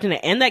 that flight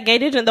attendant, and that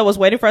gate agent that was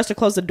waiting for us to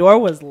close the door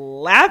was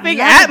laughing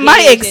at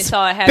my expense.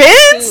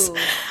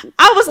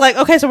 I was like,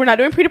 okay, so we're not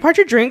doing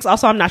pre-departure drinks.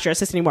 Also, I'm not your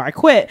assistant anymore. I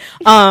quit.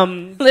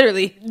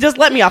 Literally. Just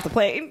let me off the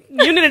plane.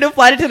 You need a new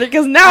flight attendant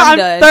because now I'm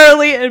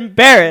thoroughly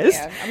embarrassed.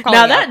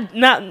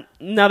 Yeah,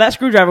 now that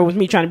screwdriver was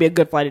me trying to be a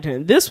good flight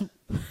attendant. This...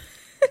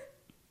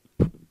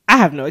 I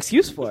have no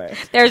excuse for it.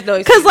 There's no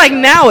excuse. Because, like,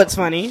 now it's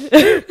funny.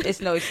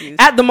 It's no excuse.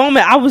 At the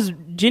moment, I was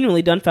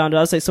genuinely dumbfounded.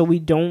 I was like, so we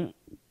don't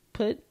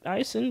put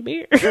ice in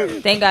beer?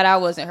 Thank God I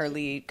wasn't her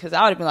lead, because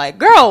I would have been like,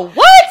 girl,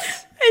 what?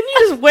 And you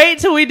just wait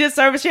till we did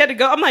service. She had to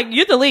go. I'm like,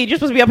 you're the lead. You're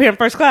supposed to be up here in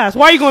first class.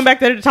 Why are you going back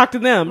there to talk to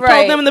them? Right.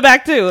 Told them in the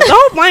back, too. The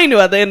whole plane knew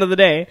at the end of the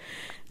day.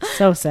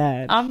 So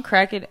sad. I'm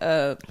cracking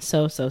up.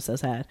 So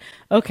sad.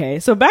 Okay,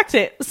 so back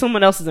to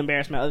someone else's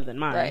embarrassment other than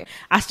mine. Right.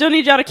 I still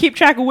need y'all to keep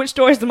track of which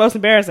story is the most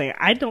embarrassing.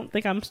 I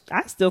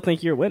still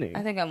think you're winning.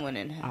 I think I'm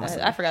winning. Awesome.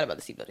 I forgot about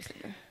the seatbelt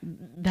extender.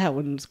 That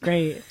one's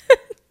great.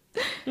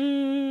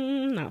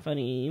 Not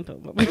funny.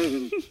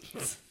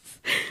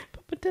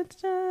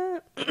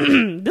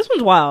 This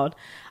one's wild.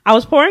 I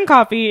was pouring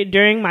coffee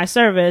during my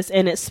service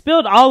and it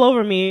spilled all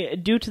over me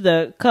due to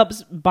the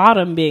cup's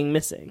bottom being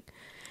missing.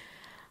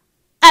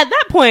 At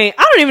that point,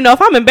 I don't even know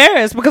if I'm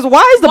embarrassed because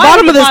why is the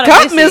bottom of this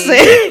cup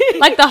missing?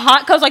 Like the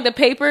hot cups, like the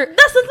paper.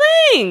 That's the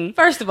thing.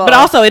 First of all. But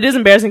also, it is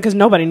embarrassing because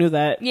nobody knew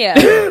that.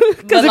 Yeah.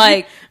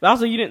 But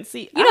also you didn't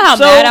see. You know how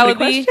mad I would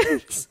be?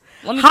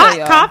 Let me tell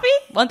y'all. Coffee?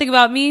 One thing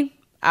about me,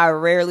 I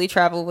rarely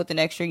travel with an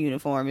extra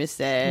uniform. It's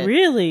sad.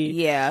 Really?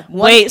 Yeah.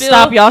 Wait,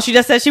 stop, y'all. She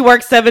just said she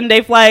works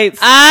 7-day flights.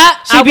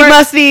 She be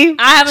musty.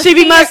 I'm a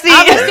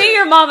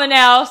senior mama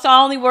now, so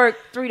I only work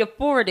 3 to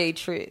 4 day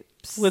trips.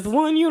 With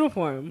one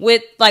uniform.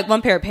 With like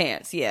one pair of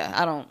pants. Yeah,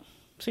 I don't.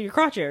 So your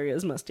crotch area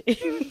is musty.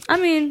 I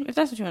mean, if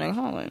that's what you want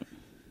to call it.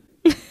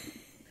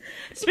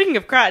 Speaking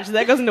of crotch,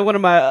 that goes into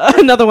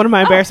another one of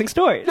my embarrassing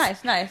stories.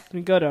 Nice. Let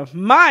me go to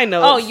my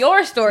notes. Oh,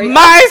 your story.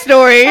 My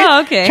story.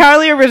 Oh, okay.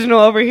 Charlie Original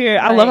over here.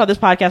 Right. I love how this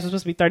podcast is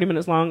supposed to be 30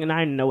 minutes long, and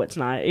I know it's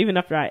not. Even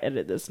after I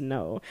edit this,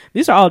 no.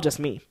 These are all just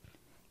me,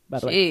 by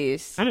the way.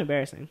 I'm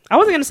embarrassing. I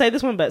wasn't going to say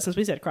this one, but since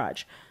we said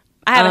crotch.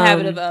 I have a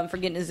habit of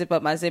forgetting to zip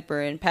up my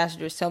zipper, and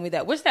passengers tell me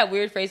that. What's that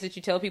weird phrase that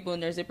you tell people when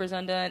their zipper's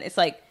undone? It's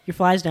like... Your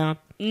fly's down.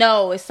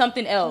 No, it's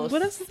something else.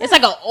 What is that? It's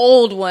like an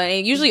old one,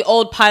 and usually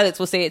old pilots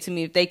will say it to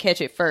me if they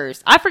catch it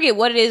first. I forget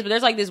what it is, but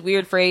there's like this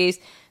weird phrase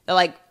that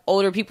like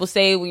older people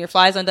say when your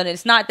fly's undone, and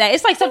it's not that.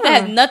 It's like something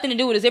that has nothing to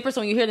do with a zipper, so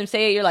when you hear them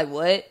say it, you're like,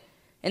 what?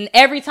 And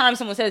every time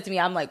someone says it to me,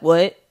 I'm like,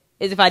 what?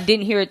 As if I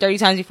didn't hear it 30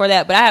 times before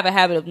that, but I have a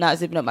habit of not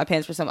zipping up my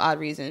pants for some odd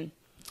reason.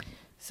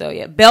 So,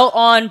 yeah, belt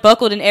on,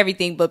 buckled and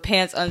everything, but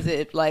pants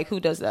unzipped. Like, who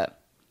does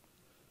that?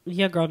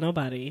 Yeah, girl,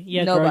 nobody.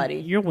 Yeah, nobody.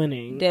 Girl, you're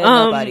winning.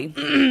 Nobody.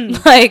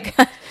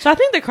 So I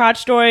think the crotch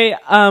story,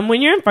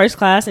 when you're in first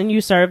class and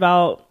you serve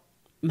out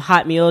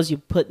hot meals, you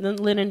put the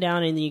linen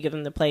down and then you give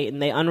them the plate and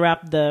they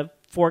unwrap the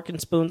fork and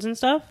spoons and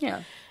stuff.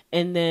 Yeah.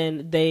 And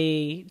then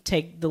they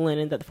take the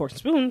linen that the forks and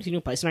spoons, you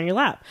place it on your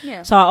lap.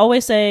 Yeah. So I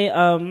always say,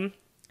 you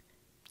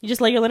just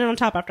lay your linen on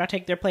top after I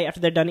take their plate after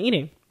they're done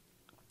eating.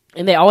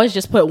 And they always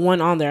just put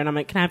one on there. And I'm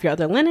like, can I have your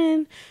other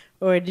linen?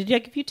 Or did I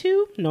give you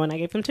 2? No, and I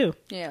gave them 2.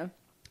 Yeah.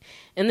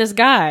 And this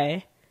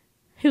guy,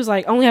 he was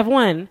like, only have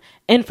one.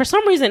 And for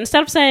some reason,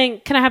 instead of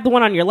saying, can I have the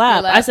one on your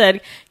lap? I said,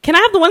 can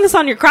I have the one that's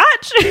on your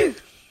crotch?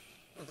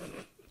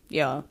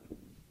 Yeah.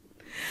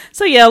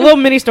 So, yeah, a little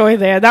mini story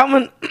there. That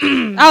one.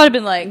 I would have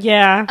been like,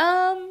 yeah.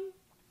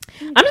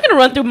 I'm just going to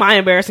run through my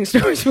embarrassing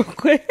stories real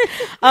quick.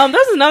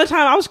 This is another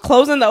time I was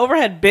closing the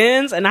overhead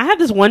bins, and I have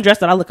this one dress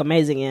that I look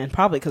amazing in,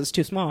 probably because it's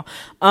too small.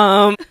 So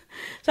I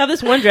have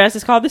this one dress.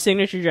 It's called the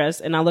signature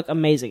dress, and I look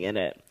amazing in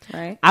it.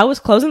 Right. I was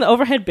closing the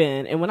overhead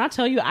bin, and when I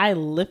tell you I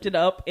lifted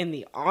up in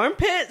the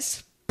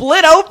armpits,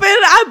 split open,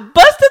 I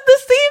busted the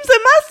seams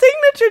in my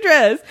signature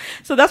dress.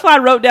 So that's why I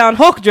wrote down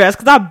Hulk dress,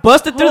 because I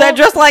busted through that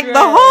dress like the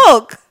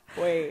Hulk.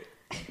 Wait.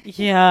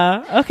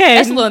 Yeah. Okay.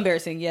 That's a little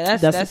embarrassing. Yeah,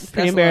 that's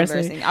pretty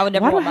embarrassing. I would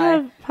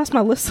never how's my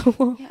list so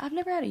long? Yeah, I've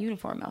never had a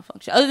uniform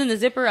malfunction. Other than the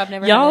zipper, I've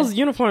never Y'all's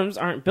uniforms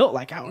aren't built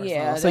like ours.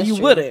 Yeah, so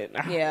you wouldn't.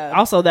 Yeah.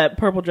 Also, that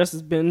purple dress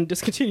has been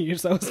discontinued,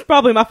 so it's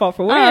probably my fault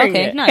for wearing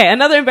it. Nice. Okay,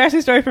 another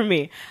embarrassing story for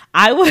me.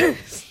 I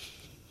was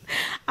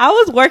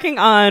working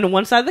on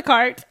one side of the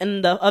cart,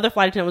 and the other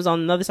flight attendant was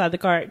on the other side of the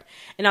cart,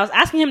 and I was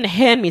asking him to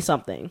hand me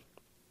something.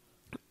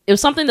 It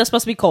was something that's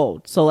supposed to be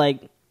cold, so like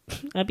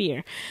a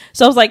beer.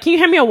 So I was like, can you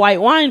hand me a white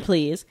wine,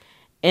 please?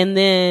 And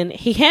then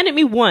he handed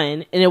me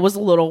one, and it was a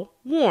little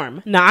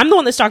warm. Now, I'm the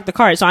one that stocked the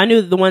cart, so I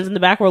knew that the ones in the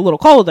back were a little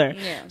colder.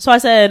 Yeah. So I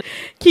said,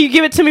 can you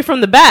give it to me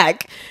from the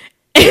back?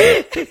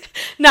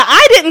 Now,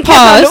 I didn't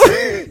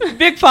pause.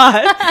 Big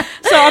pause.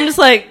 So I'm just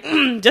like,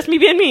 just me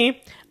being me.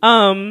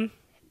 Can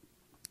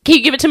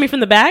you give it to me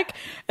from the back?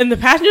 And the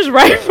passenger's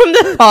right from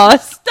the...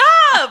 Pause.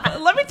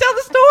 Stop! Let me tell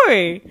the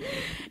story.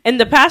 And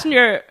the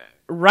passenger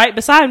right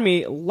beside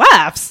me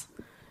laughs.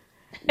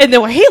 And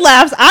then when he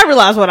laughs, I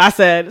realize what I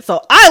said.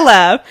 So I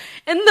laugh.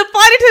 And the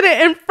flight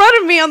attendant in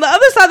front of me on the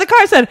other side of the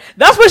car said,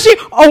 that's what she,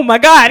 oh my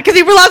God. Because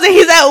he realized that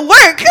he's at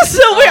work.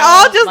 So we're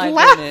all just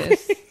laughing.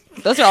 Goodness.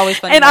 Those are always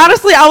funny. And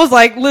honestly, I was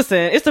like, listen,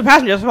 it's the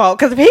passenger's fault.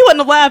 Because if he wouldn't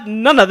have laughed,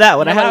 none of that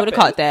would have happened. Would have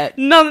caught that.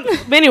 None.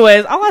 But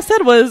anyways, all I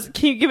said was,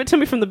 can you give it to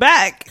me from the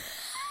back?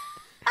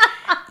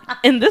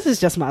 And this is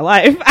just my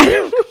life.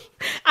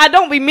 I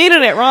don't be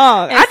meaning it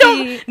wrong.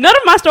 None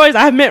of my stories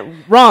I have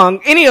meant wrong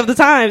any of the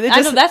time.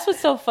 I know, that's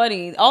what's so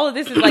funny. All of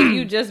this is like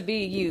you just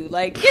being you.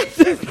 Like,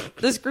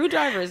 the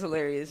screwdriver is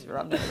hilarious.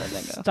 I'm never letting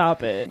that go.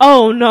 Stop it.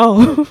 Oh,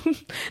 no.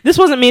 This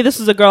wasn't me. This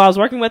was a girl I was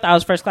working with. I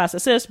was first class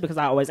assist because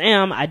I always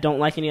am. I don't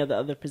like any of the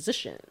other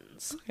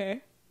positions.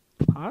 Okay.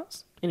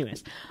 Pause.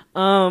 Anyways.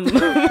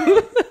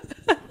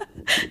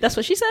 That's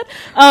what she said.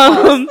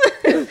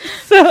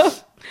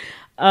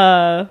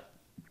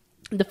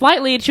 The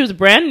flight lead, she was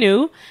brand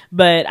new,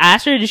 but I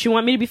asked her, did she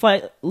want me to be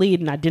flight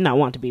lead? And I did not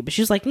want to be, but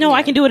she was like, no,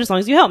 I can do it as long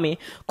as you help me.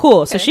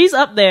 Cool. Okay. So she's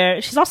up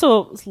there. She's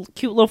also a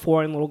cute little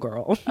foreign little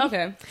girl.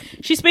 Okay.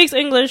 She speaks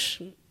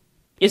English.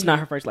 It's not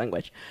her first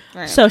language.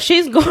 Right. So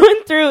she's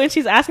going through and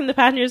she's asking the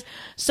passengers,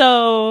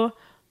 so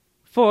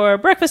for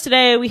breakfast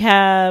today,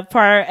 for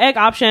our egg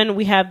option,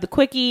 we have the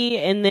quickie,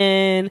 and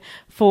then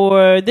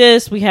for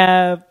this, we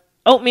have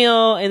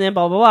oatmeal, and then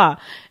blah, blah, blah.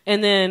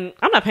 And then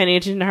I'm not paying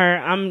attention to her.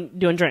 I'm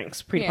doing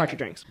drinks, pre-departure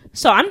drinks.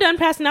 So I'm done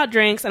passing out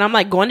drinks, and I'm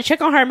like going to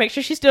check on her, make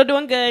sure she's still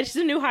doing good. She's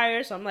a new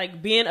hire, so I'm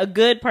like being a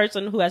good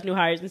person who has new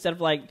hires instead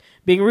of like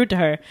being rude to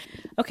her.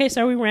 Okay,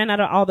 so we ran out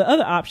of all the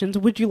other options.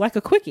 Would you like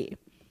a quickie?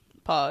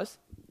 Pause.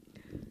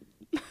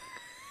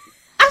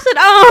 I said,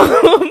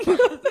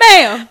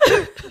 ma'am,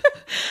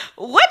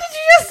 what did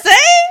you just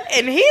say?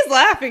 And he's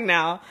laughing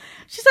now.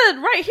 She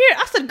said, right here.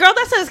 I said, girl,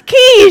 that says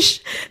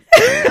quiche.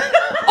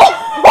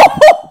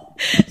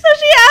 So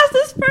she asked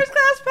this first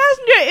class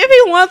passenger if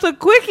he wants a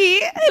quickie.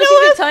 So she's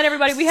been telling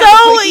everybody we have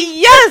a quickie?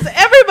 Yes,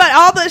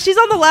 everybody. She's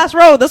on the last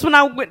row. That's when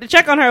I went to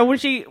check on her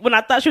when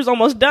I thought she was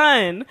almost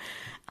done.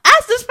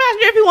 Ask this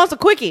passenger if he wants a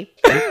quickie.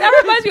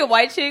 That reminds me of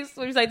White Chicks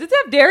when he's like, does it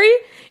have dairy?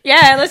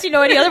 Yeah, unless you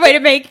know any other way to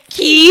make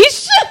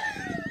quiche.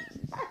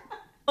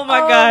 Oh my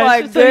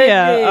gosh. So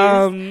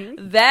yeah,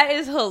 that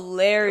is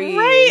hilarious.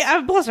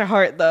 Right? Bless her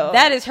heart though.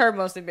 That is her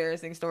most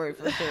embarrassing story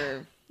for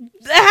sure.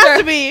 It has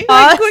to be.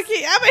 Like,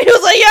 quickie. I mean, he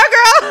was like, yeah,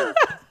 girl.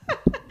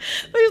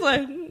 He's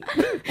like,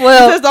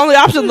 well, that's the only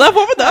option left.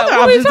 What were the other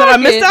options that I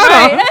missed out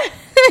on?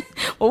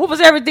 Well, what was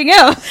everything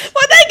else?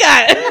 What they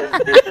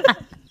got?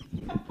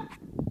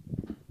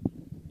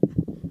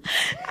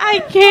 I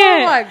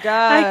can't. Oh my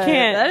God. I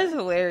can't. That is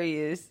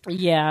hilarious.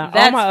 Yeah.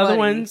 That's all my other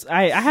ones,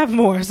 I have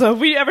more. So if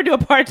we ever do a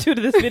part 2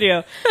 to this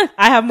video,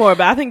 I have more.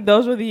 But I think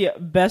those were the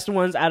best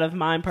ones out of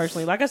mine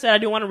personally. Like I said, I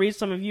do want to read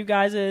some of you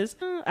guys's.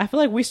 I feel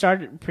like we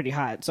started pretty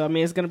hot. So, I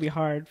mean, it's going to be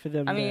hard for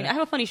them. I mean, I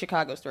have a funny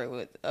Chicago story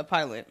with a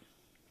pilot.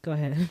 Go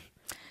ahead.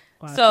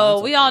 Wow,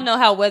 so we all know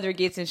how weather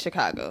gets in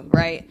Chicago,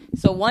 right?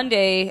 So one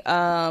day,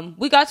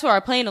 we got to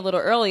our plane a little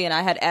early, and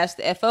I had asked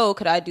the FO,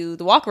 could I do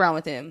the walk around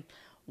with him?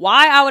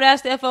 Why I would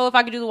ask the FO if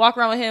I could do the walk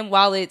around with him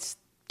while it's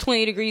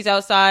 20 degrees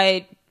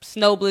outside,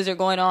 snow blizzard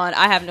going on,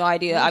 I have no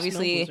idea.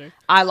 Obviously,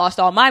 I lost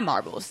all my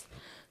marbles.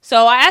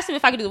 So I asked him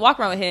if I could do the walk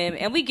around with him,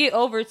 and we get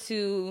over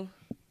to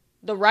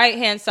the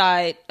right-hand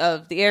side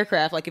of the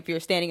aircraft. Like if you're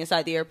standing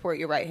inside the airport,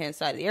 your right-hand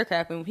side of the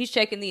aircraft, and he's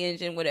checking the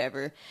engine,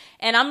 whatever.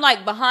 And I'm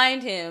like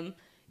behind him,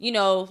 you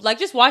know, like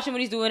just watching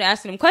what he's doing,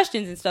 asking him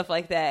questions and stuff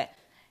like that.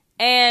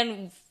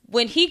 And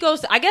when he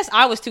goes, I guess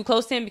I was too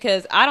close to him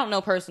because I don't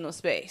know personal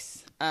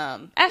space.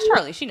 Ask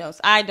Charlie, she knows.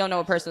 I don't know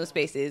what personal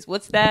space is.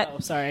 What's that? Oh,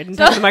 sorry, I didn't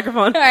touch the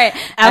microphone. All right,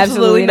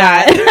 absolutely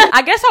not.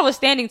 I guess I was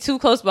standing too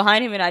close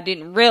behind him and I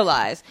didn't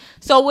realize.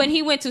 So when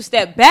he went to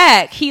step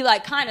back, he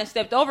like kind of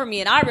stepped over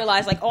me and I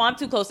realized like, oh, I'm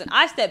too close, and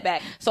I stepped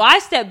back. So I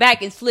stepped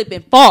back and slip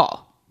and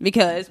fall.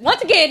 Because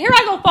once again, here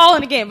I go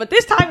falling again, but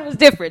this time it was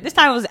different. This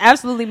time it was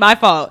absolutely my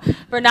fault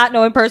for not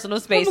knowing personal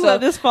space. So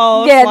this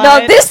fall, yeah, slide.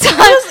 No, this time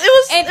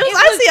it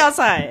was icy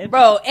outside,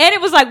 bro, and it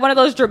was like one of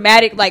those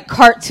dramatic, like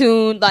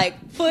cartoon, like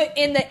foot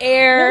in the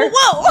air,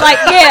 whoa, like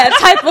yeah,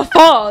 type of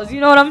falls. You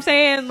know what I'm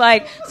saying?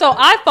 Like, so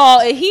I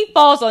fall and he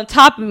falls on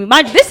top of me.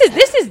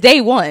 This is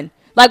day one.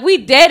 Like,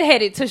 we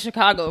deadheaded to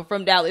Chicago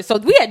from Dallas. So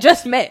we had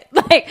just met.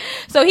 Like,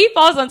 so he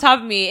falls on top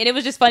of me. And it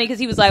was just funny because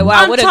he was like,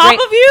 wow, what a great... On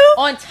top of you?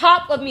 On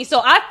top of me.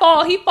 So I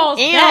fall. He falls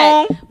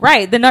back.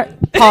 Right.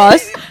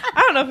 Pause.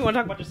 I don't know if you want to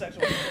talk about your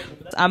sexual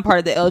orientation. I'm part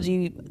of the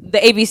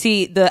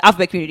ABC, the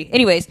alphabet community.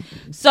 Anyways.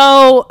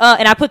 So,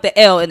 and I put the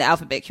L in the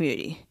alphabet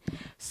community.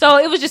 So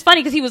it was just funny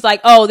because he was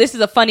like, oh, this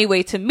is a funny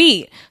way to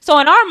meet. So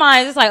in our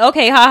minds, it's like,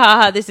 okay, ha,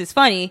 ha, ha, this is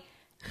funny.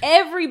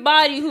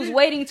 Everybody who's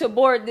waiting to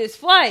board this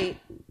flight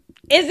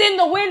is in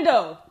the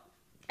window.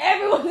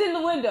 Everyone's in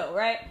the window,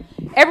 right?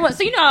 Everyone,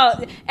 so you know,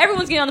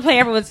 everyone's getting on the plane.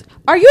 Everyone's,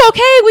 are you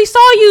okay? We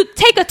saw you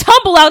take a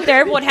tumble out there.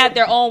 Everyone had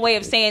their own way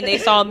of saying they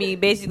saw me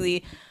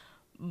basically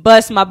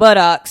bust my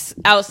buttocks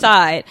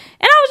outside.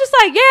 And I I was just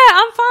like, yeah,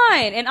 I'm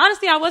fine. And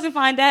honestly, I wasn't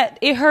fine. That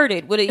it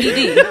hurted with an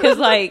ED because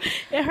like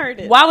it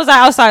hurted. Why was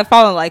I outside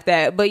falling like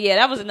that? But yeah,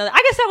 that was another.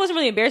 I guess that wasn't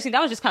really embarrassing.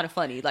 That was just kind of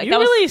funny. Like you that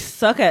really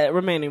suck at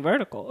remaining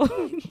vertical.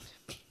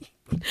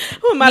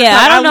 Yeah,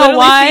 I don't know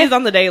why. He's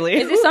on the daily.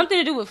 Is it something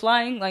to do with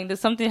flying? Like,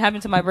 does something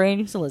happen to my brain?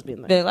 It's a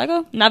lesbian.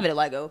 Vitiligo? Not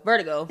vitiligo.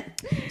 Vertigo.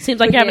 Seems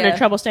like you're having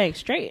trouble staying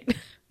straight.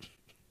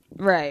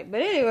 Right.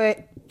 But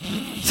anyway.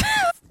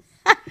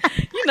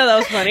 You know that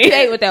was funny. You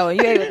ate with that one.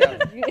 You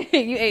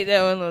ate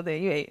that one little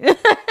thing. You ate.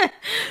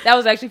 That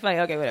was actually funny.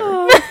 Okay, whatever.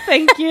 Oh,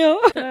 thank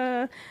you.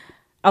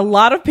 A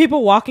lot of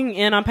people walking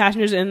in on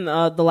passengers in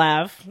the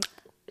lav.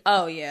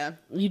 Oh, yeah.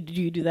 You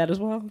do that as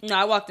well? No,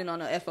 I walked in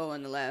on a FO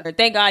in the lab.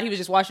 Thank God he was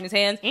just washing his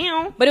hands.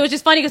 Ew. But it was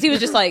just funny because he was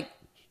just like,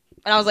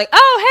 and I was like,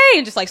 oh, hey,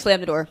 and just like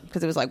slammed the door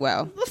because it was like,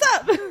 wow. What's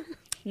up?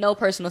 No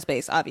personal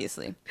space,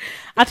 obviously.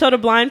 I told a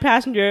blind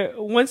passenger,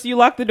 once you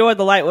lock the door,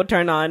 the light will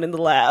turn on in the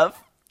lab.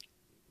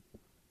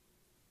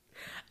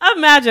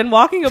 Imagine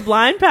walking a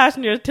blind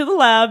passenger to the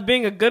lab,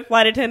 being a good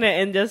flight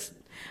attendant, and just,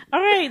 all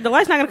right, the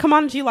light's not going to come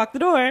on until you lock the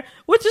door,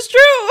 which is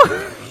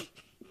true.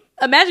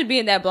 Imagine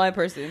being that blind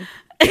person.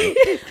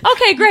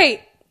 Okay, great.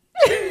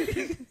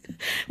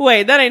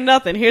 Wait, that ain't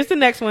nothing. Here's the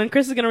next one.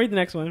 Chris is gonna read the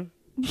next one.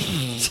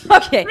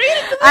 Okay.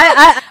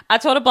 I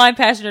told a blind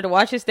passenger to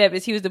watch his step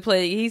as he was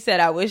deploying. He said,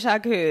 I wish I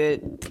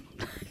could. No,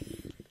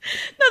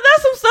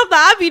 that's some stuff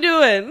that I be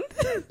doing.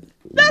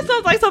 That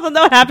sounds like something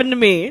that would happen to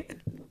me.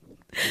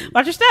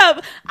 Watch your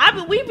step.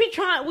 We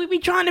be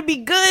trying to be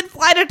good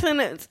flight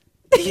attendants.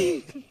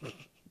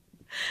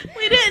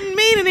 We didn't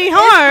mean any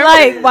harm.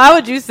 Like, why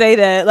would you say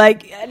that?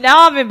 Like,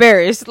 now I'm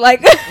embarrassed. Like,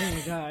 oh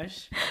my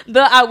gosh.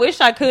 The I wish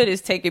I could is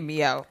taking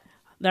me out.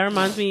 That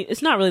reminds me,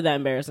 it's not really that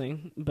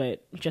embarrassing,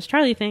 but just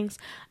Charlie things.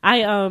 I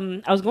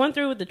was going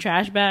through with the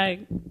trash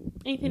bag,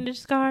 anything to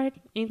discard,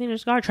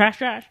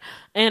 trash.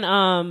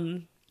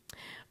 And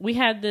we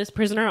had this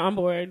prisoner on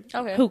board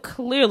who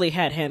clearly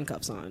had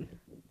handcuffs on.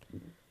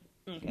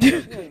 Okay,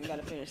 you don't even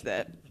gotta finish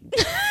that.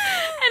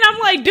 And I'm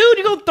like, dude,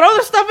 you gonna throw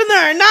the stuff in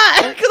there or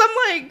not? Because I'm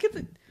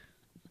like,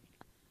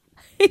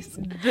 it's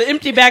the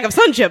empty bag of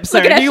Sun Chips,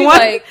 sir. Do you want?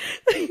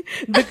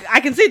 Like... I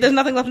can see there's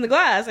nothing left in the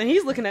glass, and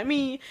he's looking at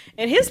me.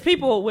 And his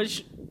people,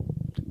 which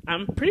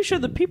I'm pretty sure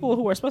the people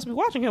who were supposed to be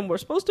watching him were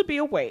supposed to be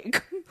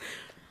awake.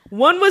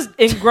 One was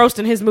engrossed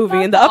in his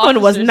movie, and the other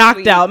one was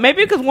knocked out.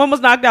 Maybe because one was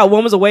knocked out,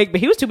 one was awake, but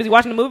he was too busy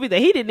watching the movie that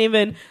he didn't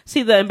even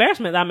see the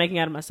embarrassment that I'm making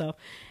out of myself.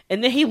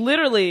 And then he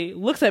literally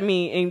looks at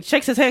me and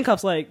shakes his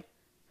handcuffs like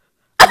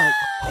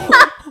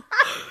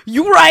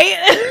you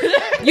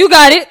right. You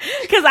got it.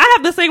 Because I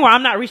have this thing where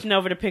I'm not reaching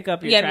over to pick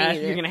up your trash.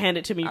 Me you're going to hand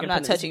it to me. You're I'm gonna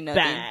not put touching this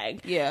nothing.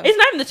 Bag. Yeah. It's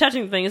not even the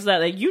touching thing. It's that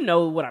like, you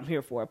know what I'm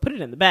here for. Put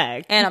it in the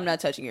bag. And I'm not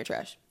touching your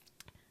trash.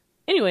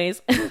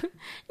 Anyways,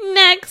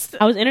 next.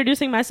 I was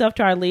introducing myself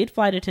to our lead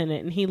flight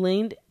attendant, and he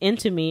leaned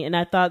into me, and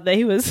I thought that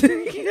he was...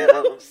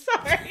 I'm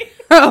sorry.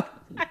 Oh.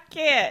 I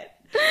can't.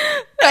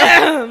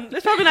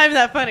 It's probably not even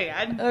that funny.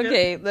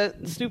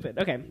 Stupid.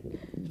 Okay.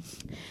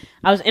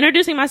 I was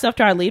introducing myself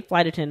to our lead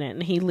flight attendant,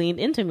 and he leaned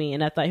into me,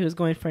 and I thought he was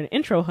going for an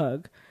intro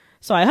hug.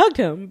 So I hugged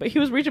him, but he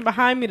was reaching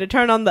behind me to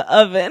turn on the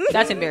oven.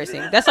 That's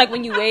embarrassing. That's like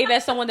when you wave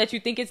at someone that you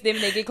think it's them,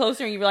 and they get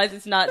closer, and you realize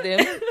it's not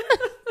them.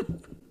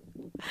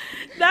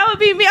 That would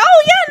be me.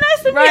 Oh, yeah,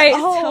 nice to meet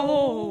you.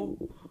 Oh,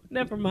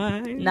 never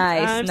mind.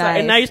 Nice. Sorry.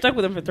 And now you're stuck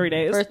with him for 3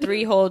 days. For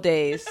 3 whole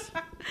days.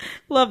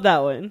 Love that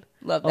one.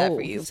 Love that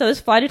for you. So this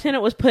flight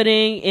attendant was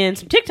putting in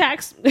some Tic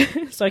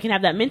Tacs so I can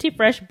have that minty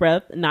fresh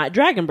breath, not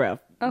dragon breath.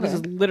 Okay. This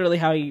is literally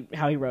how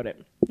he wrote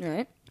it. All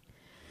right.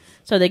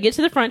 So they get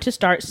to the front to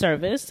start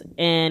service,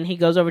 and he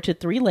goes over to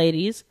 3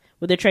 ladies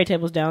with their tray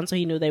tables down, so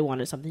he knew they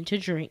wanted something to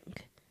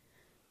drink.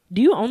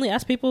 Do you only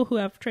ask people who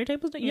have tray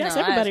tables? You ask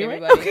everybody,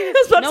 right? Okay,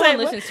 no one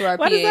listens to our PAs.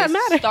 Why does that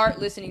matter? Start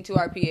listening to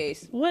our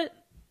PAs. What?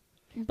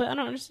 But I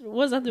don't understand.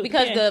 What does that do?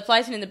 Because the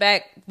flight attendant in the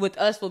back with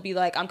us will be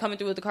like, I'm coming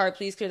through with the card.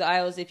 Please clear the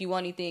aisles. If you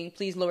want anything,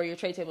 please lower your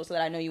tray table so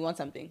that I know you want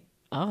something.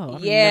 Oh,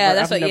 I've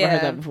never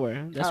heard that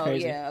before. That's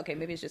crazy. Yeah, okay,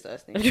 maybe it's just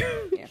us.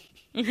 Yeah.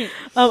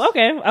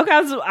 Okay.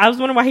 I was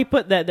wondering why he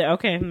put that there.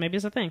 Okay, maybe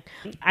it's a thing.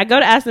 I go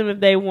to ask them if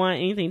they want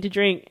anything to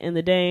drink, and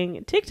the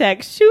dang Tic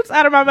Tac shoots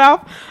out of my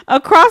mouth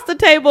across the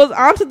tables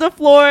onto the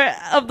floor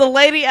of the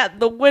lady at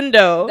the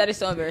window. That is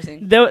so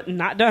embarrassing.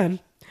 Not done.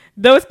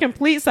 There was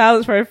complete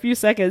silence for a few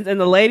seconds, and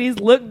the ladies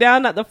looked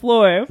down at the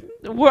floor.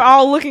 We're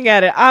all looking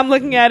at it. I'm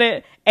looking at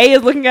it. A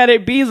is looking at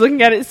it. B is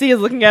looking at it. C is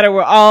looking at it.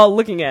 We're all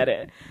looking at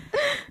it.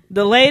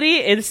 The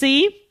lady in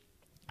C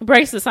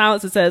breaks the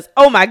silence and says,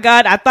 "Oh my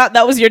God, I thought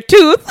that was your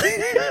tooth."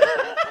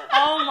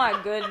 Oh my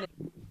goodness.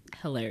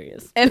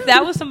 Hilarious. If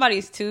that was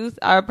somebody's tooth,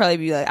 I'd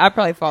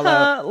probably fall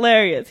out.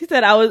 Hilarious. He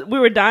said we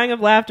were dying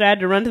of laughter. I had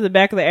to run to the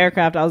back of the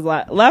aircraft. I was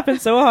laughing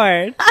so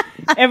hard.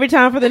 Every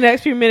time for the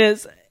next few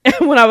minutes,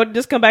 when I would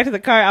just come back to the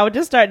car, I would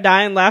just start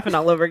dying laughing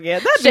all over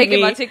again. That'd shaking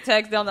my Tic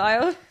Tacs down the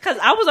aisle. Because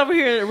I was over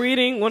here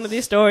reading one of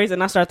these stories,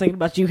 and I started thinking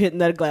about you hitting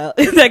that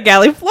that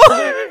galley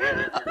floor.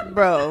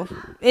 Bro,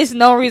 it's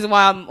no reason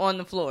why I'm on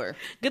the floor.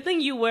 Good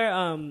thing you wear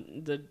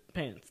the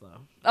pants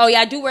though. Oh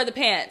yeah, I do wear the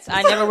pants.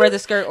 I never wear the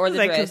skirt or the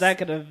like, dress. That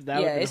could have.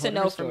 Yeah, it's a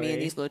no for me in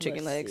these little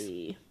chicken legs.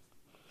 See.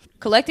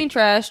 Collecting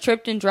trash,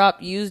 tripped and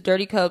dropped used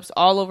dirty cups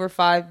all over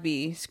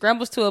 5B.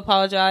 Scrambles to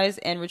apologize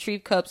and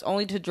retrieve cups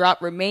only to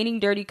drop remaining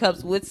dirty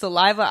cups with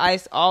saliva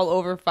ice all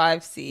over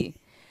 5C.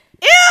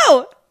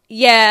 Ew!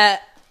 Yeah.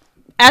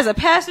 As a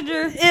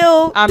passenger,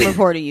 Ew. I'm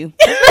reporting you.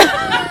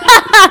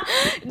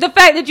 The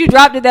fact that you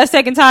dropped it that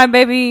second time,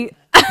 baby.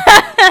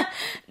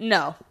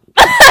 No.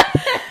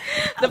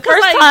 The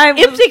first time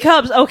empty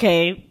cups,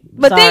 okay.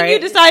 But then you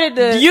decided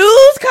to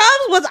use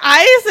cups with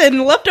ice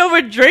and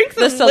leftover drinks.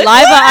 The saliva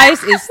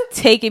ice is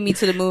taking me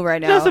to the moon right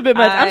now. Just a bit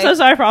much. I'm so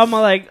sorry for all my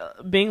like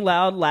being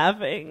loud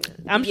laughing.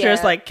 I'm sure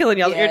it's like killing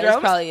y'all's eardrums.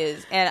 It probably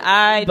is. And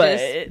I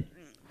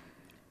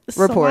just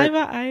report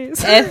saliva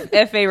ice.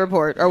 FA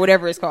report or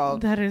whatever it's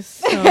called. That is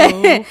so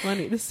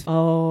funny.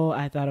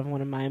 I thought of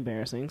one of my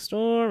embarrassing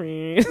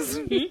stories.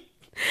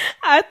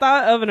 I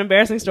thought of an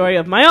embarrassing story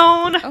of my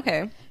own.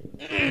 Okay.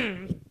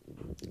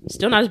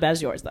 Still not as bad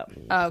as yours though.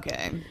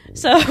 Okay.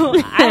 So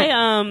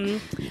I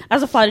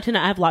as a flight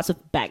attendant, I have lots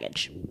of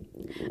baggage.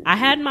 I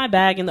had my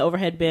bag in the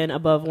overhead bin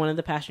above one of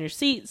the passenger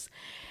seats.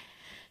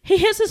 He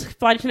hits his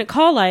flight attendant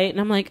call light, and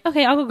I'm like,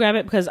 okay, I'll go grab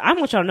it because I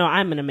want y'all to know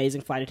I'm an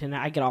amazing flight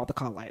attendant. I get all the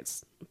call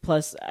lights.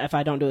 Plus, if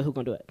I don't do it, who's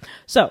gonna do it?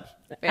 So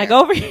fair. I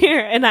go over here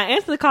and I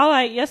answer the call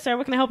light. Yes, sir.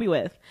 What can I help you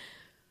with?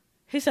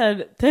 He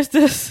said, "There's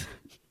this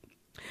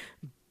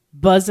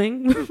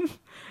buzzing."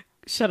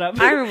 Shut up.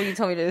 I remember when you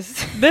told me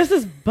this. There's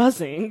this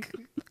buzzing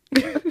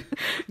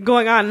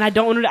going on, and I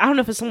don't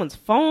know if it's someone's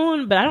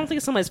phone, but I don't think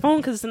it's someone's phone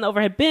because it's in the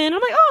overhead bin. I'm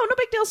like, oh, no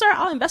big deal, sir.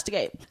 I'll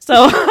investigate.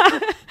 So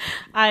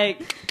I'm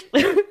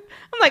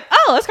like,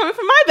 oh, it's coming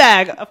from my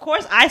bag. Of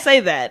course, I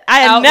say that.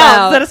 I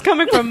announce that it's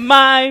coming from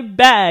my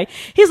bag.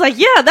 He's like,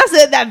 yeah, that's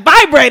it. That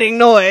vibrating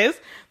noise.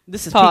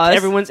 This has piqued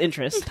everyone's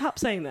interest. Stop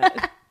saying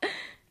that.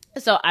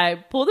 So I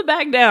pull the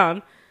bag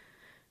down.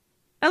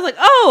 I was like,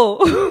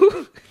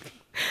 oh.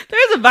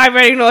 There's a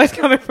vibrating noise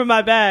coming from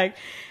my bag.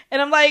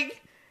 And I'm like,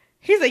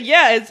 he's like,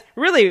 yeah, it's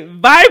really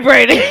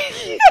vibrating. And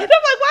I'm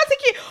like, why is it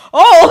keep,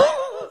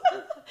 oh.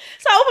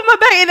 So I open my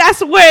bag and I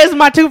swear it's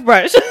my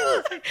toothbrush. I'm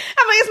like,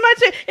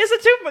 it's a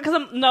toothbrush.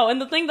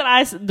 And the thing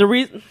that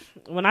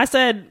when I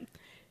said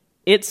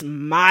it's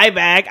my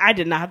bag, I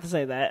did not have to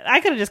say that.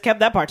 I could have just kept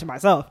that part to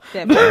myself.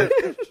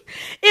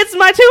 It's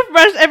my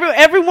toothbrush.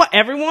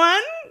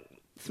 Everyone,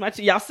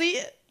 y'all see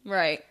it?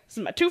 Right. This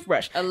is my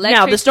toothbrush.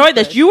 Now, the story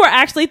that you were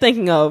actually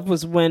thinking of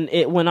was when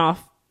it went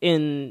off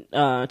in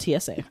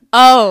TSA.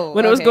 Oh.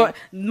 When it was going...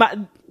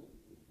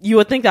 you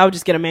would think that I would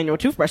just get a manual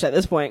toothbrush at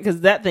this point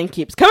because that thing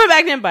keeps coming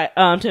back in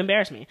to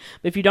embarrass me.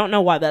 But if you don't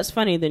know why that's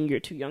funny, then you're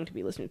too young to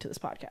be listening to this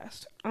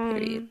podcast.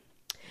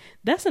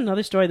 That's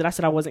another story that I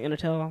said I wasn't going to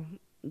tell.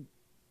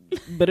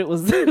 But it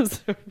was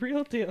a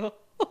real deal.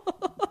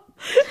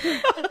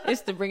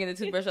 It's the bringing the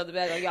toothbrush out the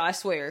bag. Like, y'all, I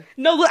swear.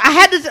 No, look, I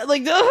had to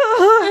like.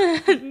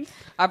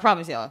 I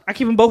promise y'all. I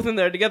keep them both in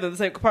there together in the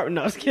same compartment.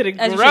 No, I was kidding.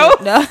 Gross.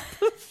 No.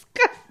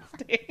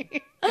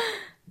 Disgusting.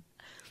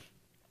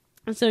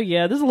 And so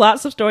yeah, there's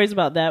lots of stories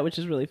about that, which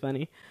is really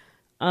funny.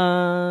 You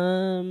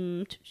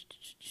want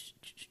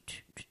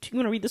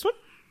to read this one?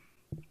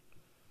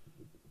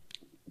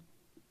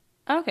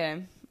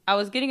 Okay. I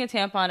was getting a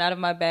tampon out of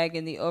my bag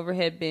in the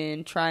overhead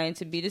bin, trying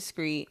to be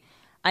discreet.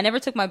 I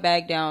never took my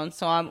bag down,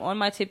 so I'm on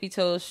my tippy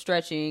toes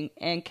stretching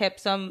and kept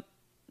some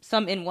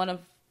in one of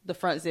the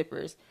front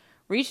zippers.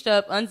 Reached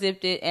up,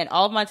 unzipped it, and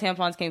all of my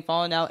tampons came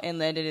falling out and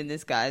landed in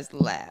this guy's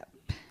lap.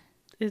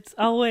 It's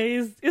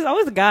always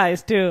the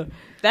guys too.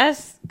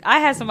 I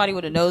had somebody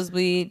with a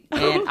nosebleed,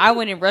 and I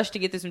went and rushed to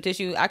get some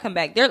tissue. I come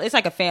back there. It's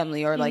like a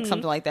family or like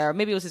something like that, or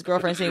maybe it was his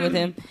girlfriend staying with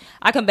him.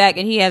 I come back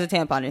and he has a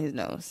tampon in his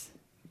nose,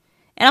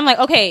 and I'm like,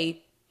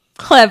 okay,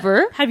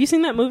 clever. Have you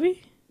seen that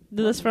movie?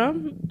 This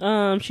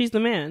from? She's the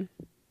Man.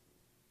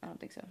 I don't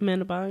think so.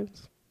 Amanda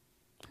Bynes.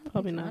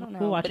 Probably not. I don't know.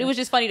 We'll watch but it was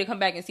just funny to come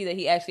back and see that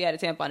he actually had a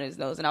tampon in his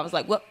nose, and I was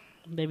like, what?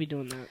 They be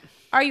doing that.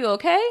 Are you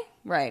okay?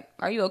 Right.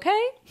 Are you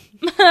okay?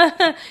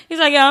 He's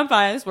like, yeah, I'm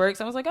fine. This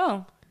works. I was like,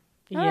 oh.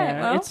 Yeah,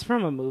 right, well. It's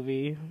from a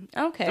movie.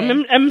 Okay.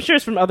 I'm sure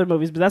it's from other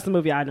movies, but that's the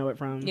movie I know it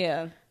from.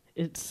 Yeah.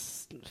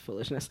 It's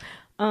foolishness.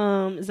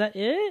 Is that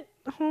it?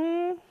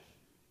 I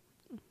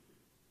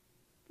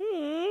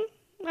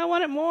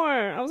wanted more.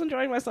 I was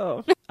enjoying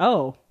myself.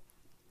 Oh.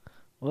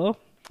 Well,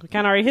 we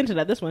kind of already hinted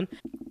at this one.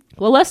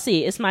 Well, let's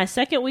see. It's my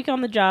second week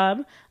on the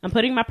job. I'm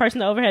putting my purse in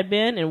the overhead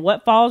bin, and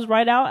what falls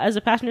right out as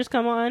the passengers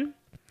come on?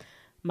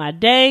 My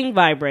dang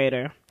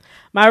vibrator.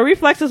 My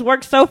reflexes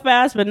worked so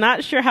fast, but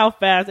not sure how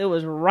fast. It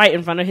was right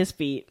in front of his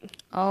feet.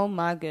 Oh,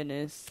 my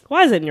goodness.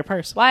 Why is it in your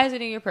purse? Why is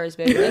it in your purse,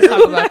 baby? Let's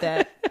talk about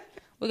that.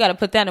 We got to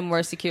put that in a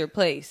more secure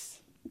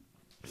place.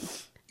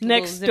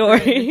 Next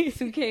story.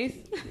 Suitcase.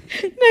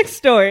 Next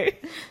story.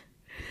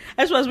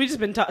 I suppose we just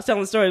been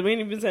telling stories. We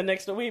ain't even said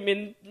next story. We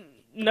been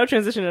no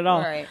transition at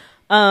all. Right.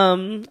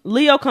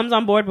 Leo comes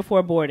on board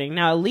before boarding.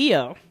 Now,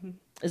 Leo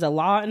is a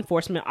law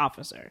enforcement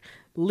officer.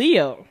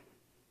 Leo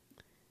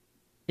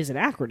is an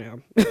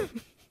acronym.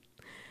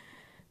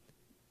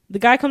 The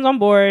guy comes on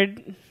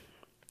board.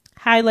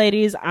 Hi,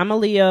 ladies. I'm a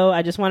Leo.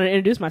 I just wanted to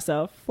introduce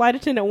myself. Flight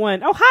attendant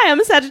 1. Oh, hi. I'm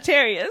a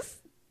Sagittarius.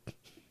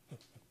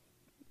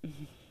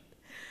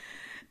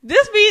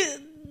 Does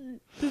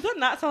that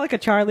not sound like a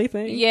Charlie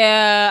thing?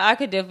 Yeah, I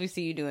could definitely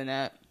see you doing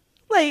that.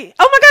 Like,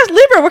 oh my gosh,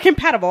 Libra, we're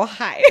compatible.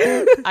 Hi.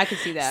 I can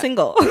see that.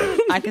 Single.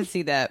 I can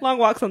see that. Long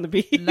walks on the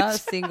beach. Not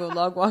single,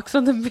 long walks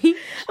on the beach.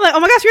 I'm like, oh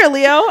my gosh, you're a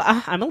Leo.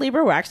 I'm a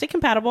Libra. We're actually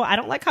compatible. I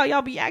don't like how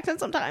y'all be acting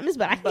sometimes,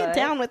 but I can get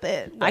down with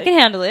it. Like, I can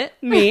handle it.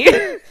 Me.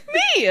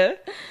 Me.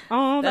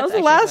 Oh, that was the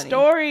last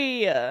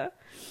story.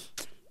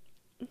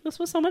 This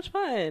was so much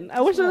fun.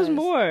 I wish there was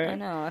more. I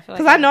know.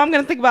 Because I know I'm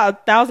going to think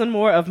about 1,000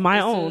 more of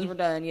my own. As soon as we're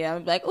done, yeah.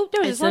 I'm like, oh,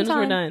 there was one time. As soon as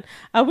we're done.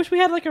 I wish we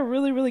had like a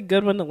really, really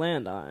good one to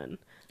land on.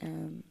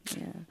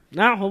 Yeah.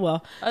 No,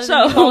 well. Other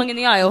than me falling in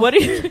the aisle. What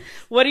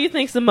do you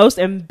think's the most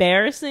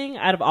embarrassing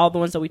out of all the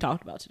ones that we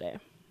talked about today?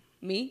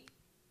 Me?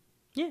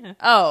 Yeah.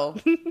 Oh.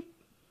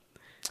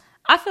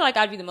 I feel like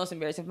I'd be the most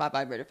embarrassed if my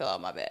vibrator fell out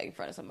of my bag in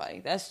front of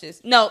somebody. That's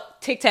just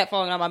Tic Tac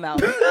falling out of my mouth.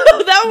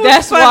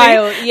 That's funny.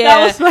 Wild. Yeah,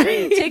 that was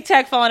funny. Tic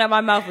Tac falling out of my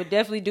mouth would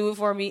definitely do it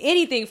for me.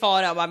 Anything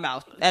falling out of my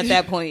mouth at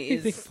that point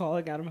is anything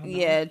falling out of my mouth.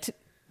 Yeah.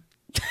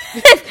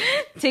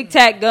 Tic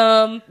Tac,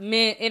 gum,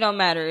 mint. It don't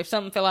matter if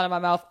something fell out of my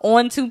mouth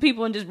on two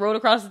people and just rolled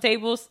across the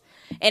tables,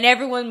 and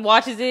everyone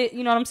watches it.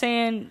 You know what I'm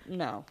saying?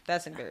 No,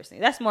 that's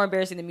embarrassing. That's more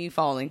embarrassing than me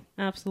falling.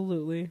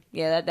 Absolutely.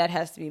 Yeah, that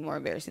has to be more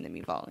embarrassing than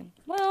me falling.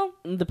 Well,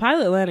 the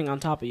pilot landing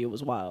on top of you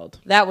was wild.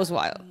 That was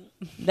wild.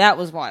 That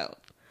was wild.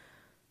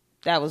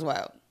 That was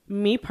wild.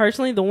 Me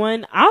personally, the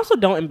one I also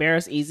don't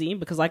embarrass easy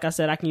because, like I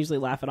said, I can usually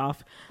laugh it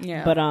off.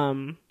 Yeah. But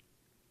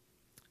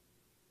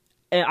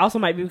it also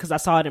might be because I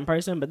saw it in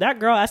person. But that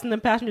girl asking the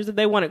passengers if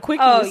they wanted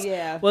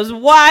quickies was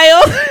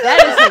wild.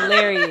 That is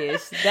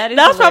hilarious. That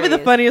was probably the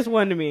funniest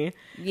one to me.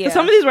 Yeah.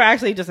 Some of these were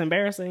actually just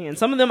embarrassing, and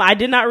some of them I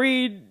did not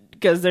read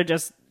because they're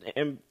just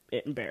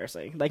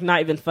embarrassing. Like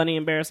not even funny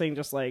embarrassing.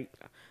 Just like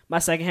my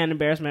secondhand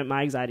embarrassment.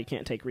 My anxiety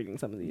can't take reading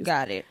some of these.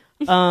 Got it.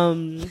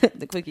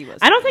 The quickie was.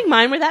 I don't think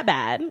mine were that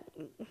bad.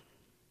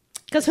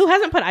 Because who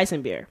hasn't put ice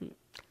in beer?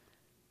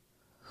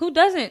 Who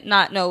doesn't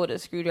not know what a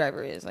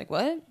screwdriver is? Like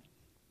what?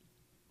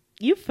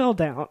 You fell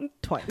down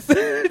twice. You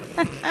hit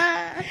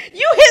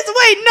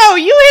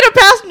a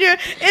passenger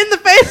in the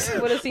face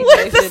with a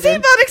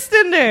seatbelt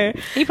extender.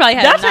 He probably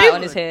had a knot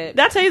on his head.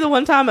 Did I tell you the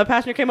one time a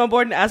passenger came on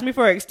board and asked me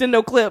for an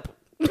extendo clip?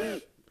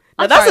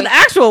 Now, that's an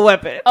actual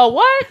weapon. Oh,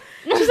 what?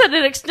 She said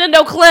an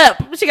extendo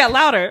clip. She got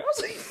louder. I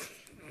was like,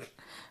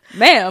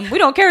 ma'am, we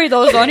don't carry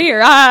those on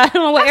here. I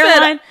don't know what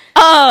airline.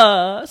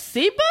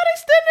 Seatbelt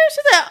extender?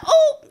 She said,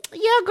 oh,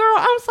 yeah, girl,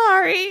 I'm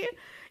sorry.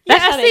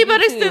 Yeah,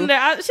 seatbelt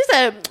extender. She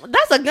said,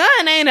 that's a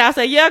gun, ain't it? I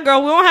said, yeah,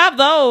 girl, we don't have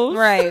those.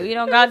 Right. We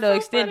don't got no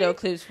extendo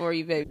clips for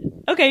you, baby.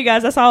 Okay, you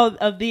guys, that's all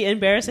of the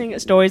embarrassing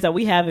stories that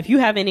we have. If you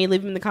have any,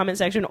 leave them in the comment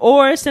section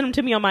or send them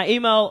to me on my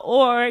email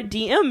or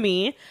DM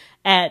me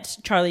at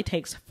Charlie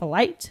Takes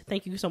Flight.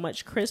 Thank you so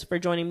much, Chris, for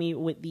joining me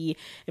with the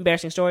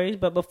embarrassing stories.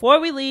 But before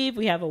we leave,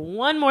 we have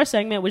one more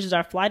segment, which is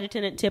our flight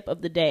attendant tip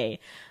of the day.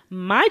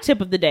 My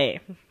tip of the day.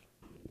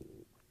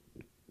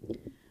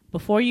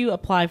 Before you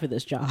apply for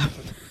this job.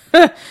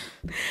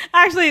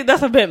 Actually,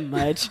 that's a bit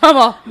much. Come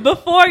on.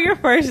 Before your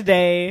first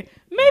day,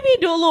 maybe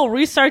do a little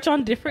research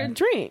on different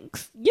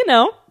drinks. You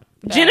know,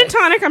 gin and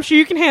tonic, I'm sure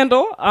you can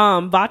handle.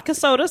 Vodka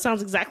soda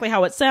sounds exactly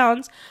how it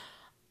sounds.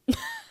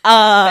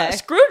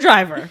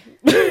 Screwdriver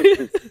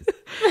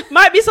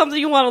might be something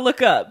you want to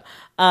look up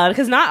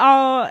because not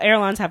all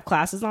airlines have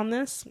classes on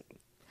this.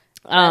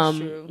 That's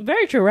true.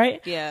 Very true,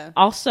 right? Yeah.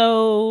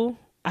 Also,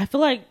 I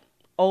feel like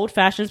old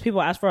fashions people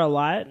ask for a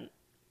lot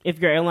if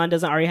your airline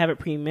doesn't already have it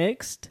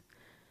pre-mixed.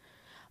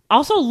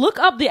 Also, look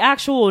up the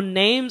actual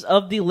names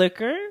of the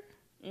liquor.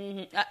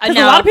 Because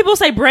a lot of people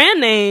say brand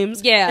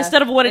names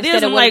instead of what it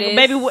is. I'm like,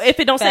 baby,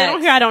 if it don't say it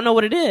on here, I don't know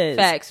what it is.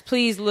 Facts.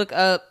 Please look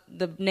up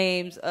the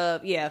names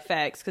of,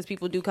 facts. Because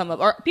people do come up.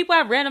 Or people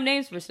have random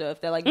names for stuff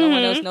that like no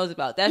one else knows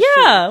about. That's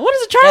true. Yeah. What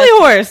is a Charlie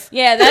horse?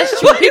 Yeah, that's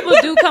true. People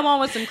do come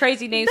on with some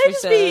crazy names for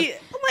stuff. I'm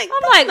like,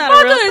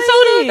 vodka and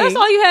soda, that's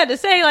all you had to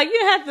say. Like, you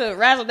didn't have to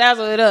razzle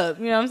dazzle it up.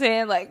 You know what I'm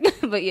saying? Like,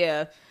 but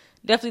yeah.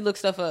 Definitely look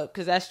stuff up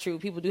because that's true.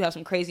 People do have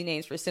some crazy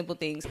names for simple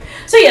things.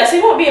 So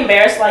you won't be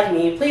embarrassed like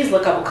me. Please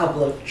look up a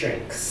couple of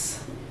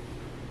drinks.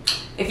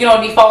 If you don't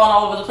want to be falling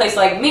all over the place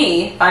like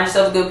me, find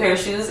yourself a good pair of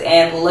shoes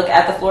and look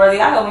at the floor of the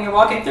aisle when you're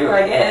walking through,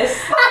 I guess.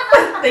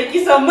 Thank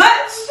you so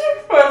much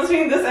for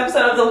listening to this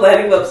episode of the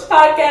Letting Lips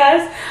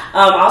podcast.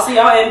 I'll see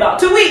y'all in about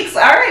 2 weeks.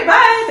 All right,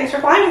 bye. Thanks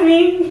for flying with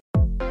me.